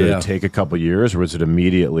 years. Did it take a couple of years, or was it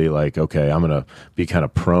immediately like, okay, I'm going to be kind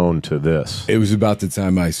of prone to this? It was about the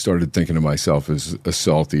time I started thinking of myself as a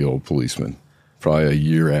salty old policeman, probably a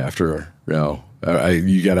year after,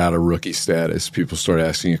 you got out of rookie status. People start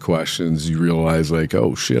asking you questions. You realize, like,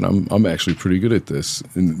 oh shit, I'm actually pretty good at this,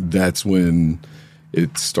 and that's when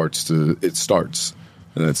it starts, and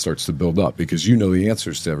it starts to build up because you know the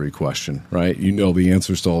answers to every question, right? You know the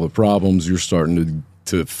answers to all the problems. You're starting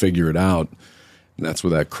to figure it out, and that's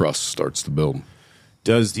where that crust starts to build.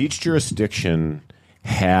 Does each jurisdiction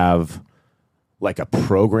have like a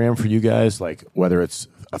program for you guys, like whether it's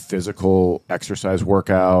a physical exercise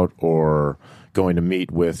workout or going to meet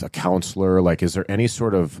with a counselor? Like, is there any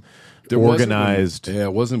sort of organized?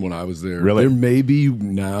 It wasn't when I was there. Really? There may be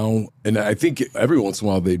now, and I think every once in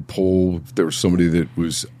a while they'd pull. There was somebody that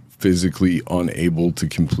was physically unable to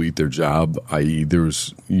complete their job, i.e.,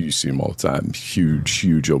 you see them all the time,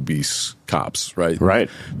 huge obese cops, right?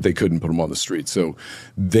 Right. They couldn't put them on the street, so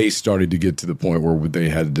they started to get to the point where they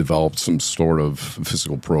had to develop some sort of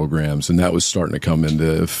physical programs, and that was starting to come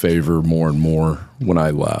into favor more and more when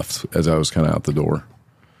I left, as I was kind of out the door.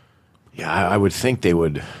 Yeah, I would think they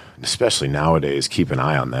would, especially nowadays, keep an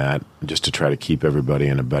eye on that just to try to keep everybody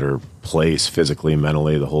in a better place physically,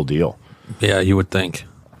 mentally, the whole deal. Yeah, you would think.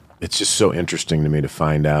 It's just so interesting to me to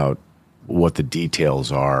find out what the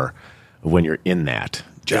details are when you're in that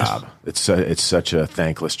job. It's such a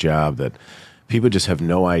thankless job that people just have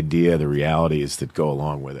no idea the realities that go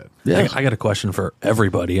along with it. Yeah. I got a question for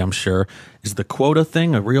everybody, I'm sure. Is the quota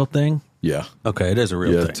thing a real thing? Yeah. Okay, it is a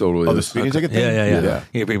real thing. Totally. Oh, the is. speeding ticket thing? Yeah.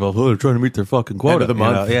 You hear people who are trying to meet their fucking quota. End of the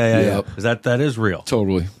month. Yeah. Yep. Is that is real.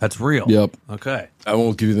 Totally. That's real. Yep. Okay. I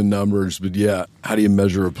won't give you the numbers, but yeah, how do you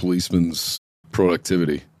measure a policeman's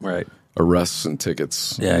productivity? Right. Arrests and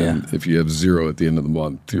tickets. Yeah, and yeah. if you have 0 at the end of the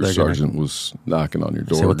month, your They're gonna- sergeant was knocking on your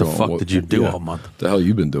door. Say, what the going, fuck did you do all month? What the hell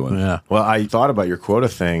you been doing? Yeah. Well, I thought about your quota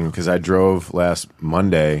thing because I drove last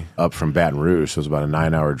Monday up from Baton Rouge, so it was about a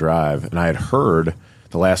 9-hour drive, and I had heard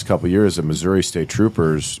the last couple of years that Missouri State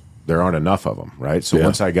Troopers, there aren't enough of them, right? So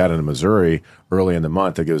once I got into Missouri early in the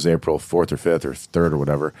month, I think it was April 4th or 5th or 3rd or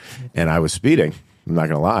whatever, and I was speeding, I'm not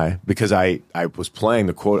going to lie, because I was playing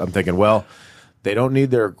the quota. I'm thinking, well, they don't need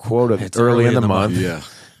their quota early in the month. Yeah.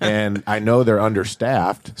 And I know they're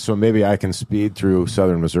understaffed, so maybe I can speed through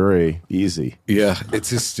southern Missouri easy. Yeah, it's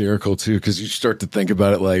hysterical too because you start to think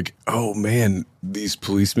about it like, oh man, these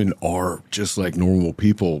policemen are just like normal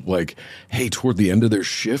people. Like, hey, toward the end of their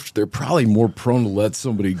shift, they're probably more prone to let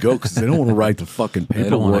somebody go because they don't want to write the fucking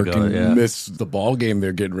paperwork and miss the ball game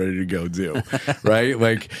they're getting ready to go do, right?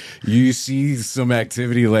 Like, you see some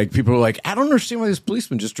activity, like people are like, I don't understand why this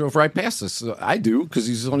policeman just drove right past us. I do because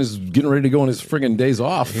he's on his getting ready to go on his friggin' days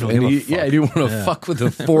off. He didn't want to fuck with a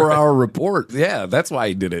 4-hour report. Yeah, that's why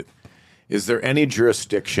he did it. Is there any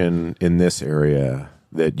jurisdiction in this area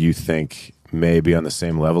that you think may be on the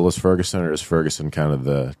same level as Ferguson, or is Ferguson kind of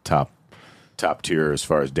the top tier as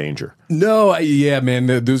far as danger? No, man.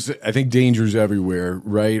 I think danger's everywhere,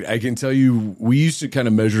 right? I can tell you, we used to kind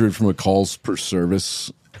of measure it from a calls per service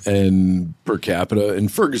and per capita, and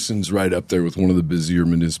Ferguson's right up there with one of the busier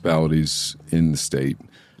municipalities in the state.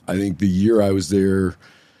 I think the year I was there,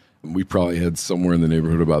 we probably had somewhere in the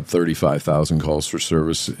neighborhood of about 35,000 calls for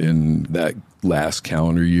service in that last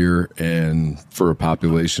calendar year, and for a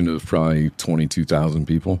population of probably 22,000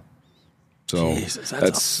 people. So Jesus,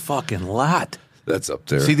 that's a fucking lot. That's up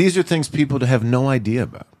there. See, these are things people have no idea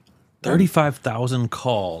about. 35,000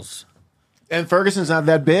 calls. And Ferguson's not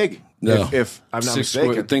that big. No. If I'm not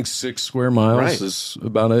mistaken. I think 6 square miles Right. is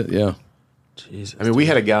about it. Yeah. Jesus. I mean, we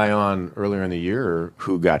had a guy on earlier in the year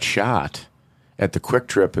who got shot at the Quick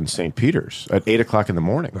Trip in St. Peter's at 8 o'clock in the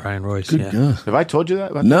morning. Brian Royce. Have I told you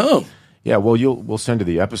that? No. Yeah, well, we'll send you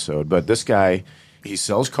the episode. But this guy, he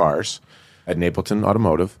sells cars at Napleton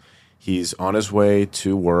Automotive. He's on his way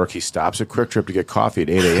to work. He stops at Quick Trip to get coffee at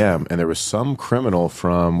 8 a.m. And there was some criminal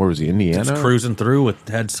from, where was he, Indiana? Just cruising through with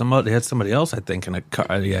had somebody else, I think, in a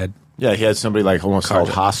car. He had somebody like almost held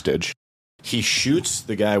hostage. He shoots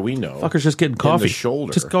the guy we know. fuckers just getting coffee. In the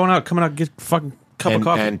shoulder. Just coming out, get a fucking cup of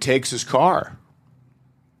coffee. And takes his car.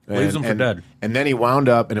 Leaves him for dead. And then he wound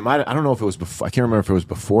up, and I don't know if it was before, I can't remember if it was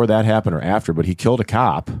before that happened or after, but he killed a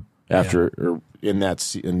cop after, or in that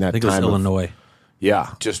I think it was time. Illinois.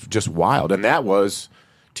 Yeah, just wild. And that was,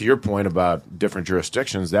 to your point about different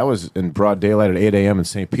jurisdictions, that was in broad daylight at 8 a.m. in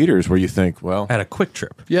St. Peter's, where you think, well, Had a Quick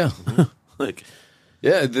Trip. Yeah. Like,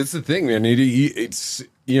 Yeah, that's the thing, man. It's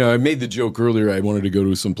I made the joke earlier. I wanted to go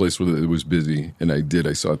to some place where it was busy, and I did.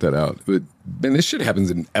 I sought that out. But man, this shit happens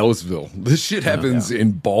in Ellisville. This shit happens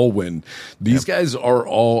in Baldwin. These guys are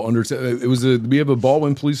all under. We have a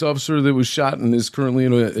Baldwin police officer that was shot and is currently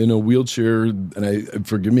in a wheelchair. And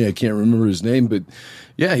forgive me, I can't remember his name, but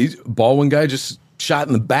yeah, he's Baldwin guy just shot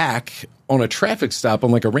in the back on a traffic stop on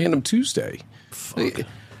like a random Tuesday.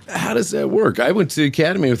 How does that work? I went to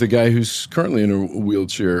academy with a guy who's currently in a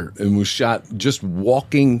wheelchair and was shot just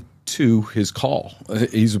walking to his call.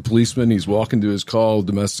 He's a policeman. He's walking to his call,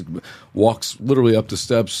 domestic, walks literally up the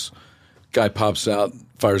steps. Guy pops out,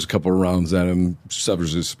 fires a couple of rounds at him,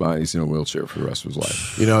 severs his spine. He's in a wheelchair for the rest of his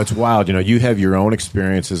life. It's wild. You have your own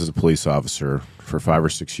experiences as a police officer for 5 or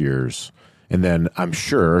 6 years. And then I'm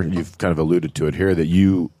sure you've kind of alluded to it here that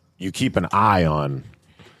you keep an eye on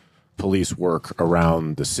police work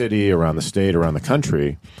around the city, around the state, around the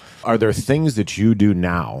country. Are there things that you do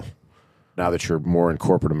now that you're more in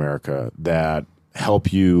corporate America, that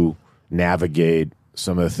help you navigate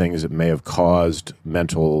some of the things that may have caused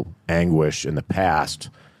mental anguish in the past?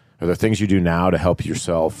 Are there things you do now to help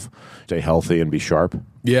yourself stay healthy and be sharp?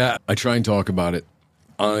 Yeah, I try and talk about it.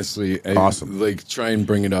 Honestly, Awesome. Try and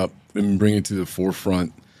bring it up and bring it to the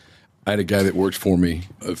forefront. I had a guy that worked for me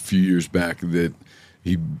a few years back that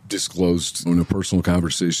he disclosed in a personal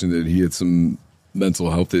conversation that he had some mental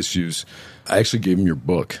health issues. I actually gave him your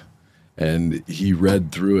book, and he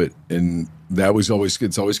read through it. And it's always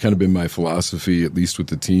kind of been my philosophy, at least with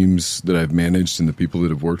the teams that I've managed and the people that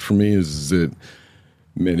have worked for me, is that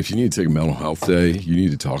Man, if you need to take a mental health day, you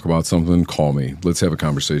need to talk about something, call me. Let's have a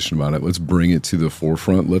conversation about it. Let's bring it to the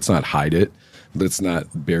forefront. Let's not hide it. Let's not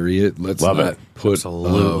bury it. Let's not put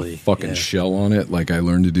a fucking shell on it like I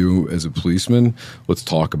learned to do as a policeman. Let's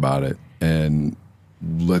talk about it. And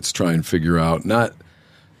let's try and figure out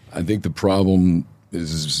I think the problem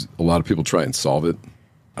is a lot of people try and solve it.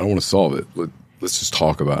 I don't want to solve it. Let's just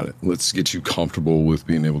talk about it. Let's get you comfortable with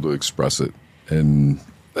being able to express it. And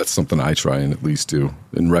that's something I try and at least do,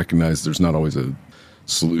 and recognize there's not always a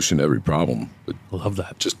solution to every problem. But I love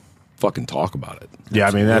that. Just fucking talk about it. Yeah,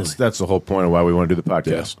 I mean, that's the whole point of why we want to do the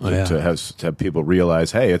podcast, Yeah. to have people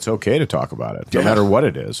realize, hey, it's okay to talk about it, no matter what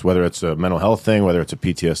it is, whether it's a mental health thing, whether it's a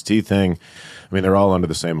PTSD thing. I mean, they're all under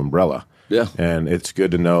the same umbrella. Yeah. And it's good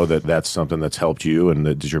to know that that's something that's helped you and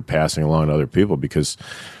that you're passing along to other people, because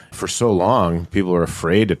for so long, people are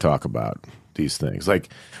afraid to talk about these things. Like,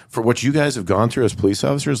 for what you guys have gone through as police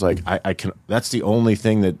officers, like, I can, that's the only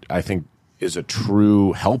thing that I think is a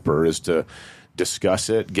true helper, is to discuss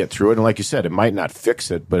it, get through it. And like you said, it might not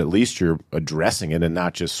fix it, but at least you're addressing it and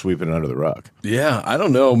not just sweeping it under the rug. Yeah, I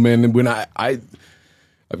don't know, man. When I've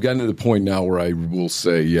gotten to the point now where I will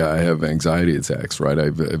say, yeah, I have anxiety attacks, right? I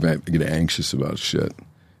get anxious about shit.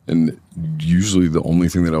 And usually the only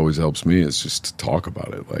thing that always helps me is just to talk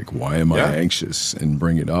about it. Like, why am I anxious, and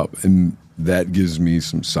bring it up. And that gives me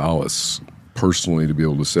some solace personally to be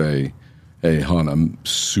able to say, hey, hon, I'm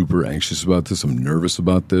super anxious about this. I'm nervous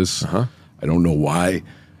about this. I don't know why.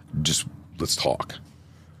 Just let's talk.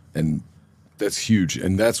 And that's huge.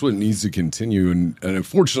 And that's what needs to continue. And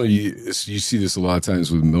unfortunately, you see this a lot of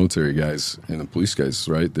times with military guys and the police guys,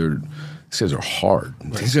 right? These guys are hard.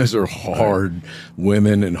 These guys are hard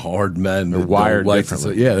women and hard men. They're wired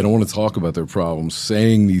differently. Yeah, they don't want to talk about their problems.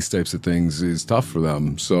 Saying these types of things is tough for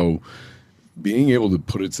them. So being able to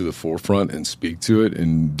put it to the forefront and speak to it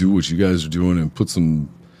and do what you guys are doing and put some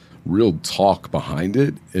real talk behind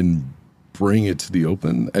it and bring it to the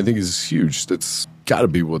open, I think is huge. That's got to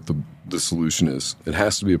be what the solution is. It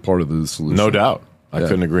has to be a part of the solution. No doubt. I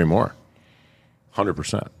couldn't agree more.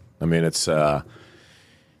 100%. I mean, it's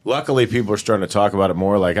luckily people are starting to talk about it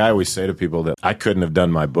more. Like, I always say to people that I couldn't have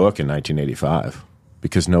done my book in 1985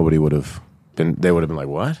 because nobody would have been, they would have been like,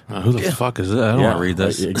 what? Who the fuck is that? I don't want to read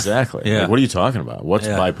this. Exactly. Yeah. Like, what are you talking about? What's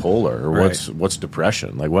bipolar, or what's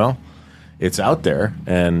depression? Like, well, it's out there,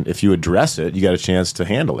 and if you address it, you got a chance to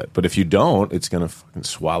handle it. But if you don't, it's going to fucking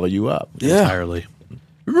swallow you up. Entirely.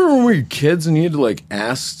 Remember when we were kids and you had to like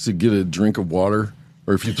ask to get a drink of water?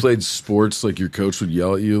 Or if you played sports, like your coach would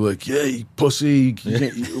yell at you, like, "Yeah, you pussy,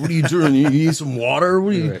 what are you doing? You need some water?"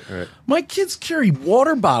 What are you? Right. My kids carry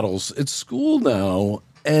water bottles at school now,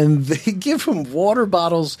 and they give them water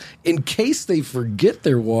bottles in case they forget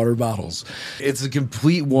their water bottles. It's a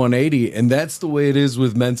complete 180, and that's the way it is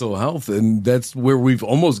with mental health, and that's where we've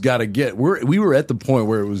almost got to get. We were at the point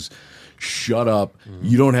where it was, shut up,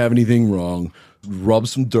 you don't have anything wrong, rub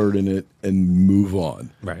some dirt in it, and move on.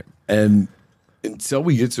 Right. And until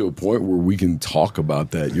we get to a point where we can talk about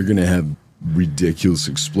that, you're going to have ridiculous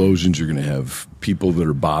explosions. You're going to have people that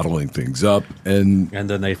are bottling things up, and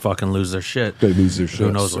then they fucking lose their shit. They lose their shit.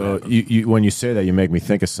 Who knows? So when you say that, you make me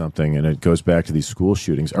think of something, and it goes back to these school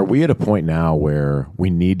shootings. Are we at a point now where we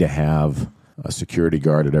need to have a security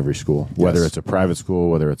guard at every school, whether it's a private school,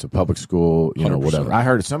 whether it's a public school, 100%. whatever? I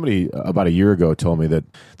heard somebody about a year ago told me that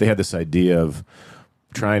they had this idea of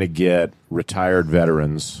trying to get retired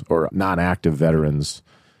veterans or non-active veterans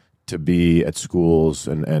to be at schools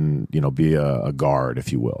and be a guard,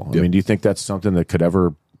 if you will. I mean, do you think that's something that could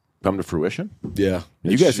ever come to fruition? Yeah.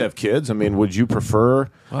 You guys have kids. I mean, would you prefer?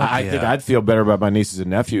 I think I'd feel better about my nieces and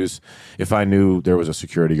nephews if I knew there was a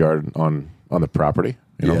security guard on the property.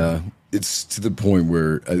 Yeah. It's to the point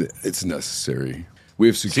where it's necessary. We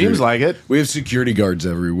have security. Seems like it. We have security guards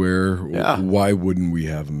everywhere. Yeah. Why wouldn't we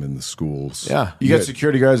have them in the schools? Yeah. You got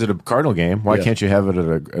security guards at a Cardinal game. Why can't you have it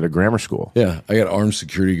at a grammar school? Yeah. I got armed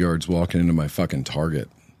security guards walking into my fucking Target,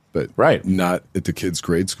 but not at the kids'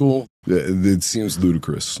 grade school. It seems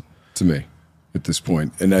ludicrous to me at this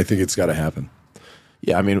point, and I think it's got to happen.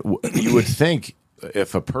 Yeah. I mean, you would think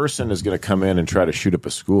if a person is going to come in and try to shoot up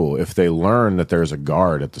a school, if they learn that there's a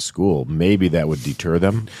guard at the school, maybe that would deter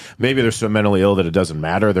them. Maybe they're so mentally ill that it doesn't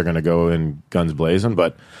matter. They're going to go in guns blazing.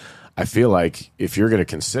 But I feel like if you're going to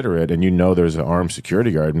consider it and there's an armed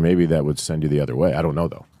security guard, maybe that would send you the other way. I don't know,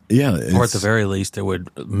 though. Yeah. Or at the very least, it would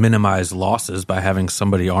minimize losses by having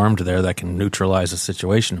somebody armed there that can neutralize a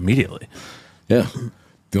situation immediately. Yeah.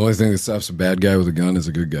 The only thing that stops a bad guy with a gun is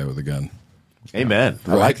a good guy with a gun. Amen.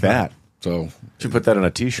 I like that. So Should put that on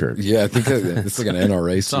a T-shirt. yeah, I think it's like an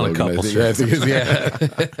NRA on a slogan. couple I think. Yeah, I think it's, yeah.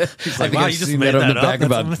 He's I like, think wow, I've you just seen made that on that the up. back That's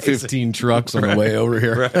about amazing. 15 trucks on the way over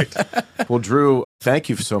here. Right. Well, Drew, thank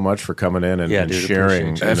you so much for coming in and, Yeah, and dude, sharing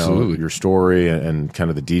appreciate you. Absolutely. your story and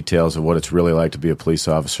kind of the details of what it's really like to be a police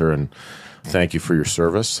officer. And thank you for your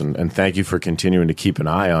service. And thank you for continuing to keep an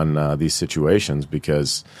eye on these situations,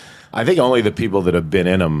 because I think only the people that have been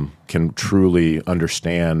in them can truly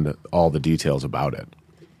understand all the details about it.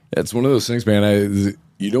 It's one of those things, man.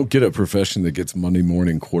 You don't get a profession that gets Monday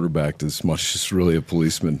morning quarterbacked as much as really a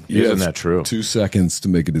policeman. You Isn't have that true? 2 seconds to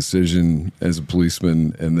make a decision as a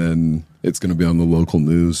policeman, and then it's going to be on the local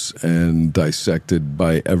news and dissected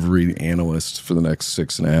by every analyst for the next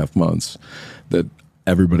 6.5 months. That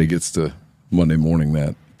everybody gets to Monday morning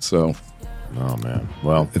that. So, Oh, man.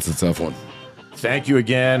 Well, it's a tough one. thank you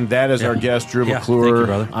again. That is our guest, Drew Yeah, McClure. thank you,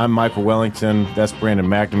 brother. I'm Michael Wellington. That's Brandon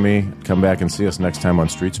McNamee. Come back and see us next time on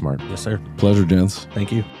Street Smart. Yes, sir. Pleasure, gents.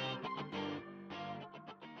 Thank you.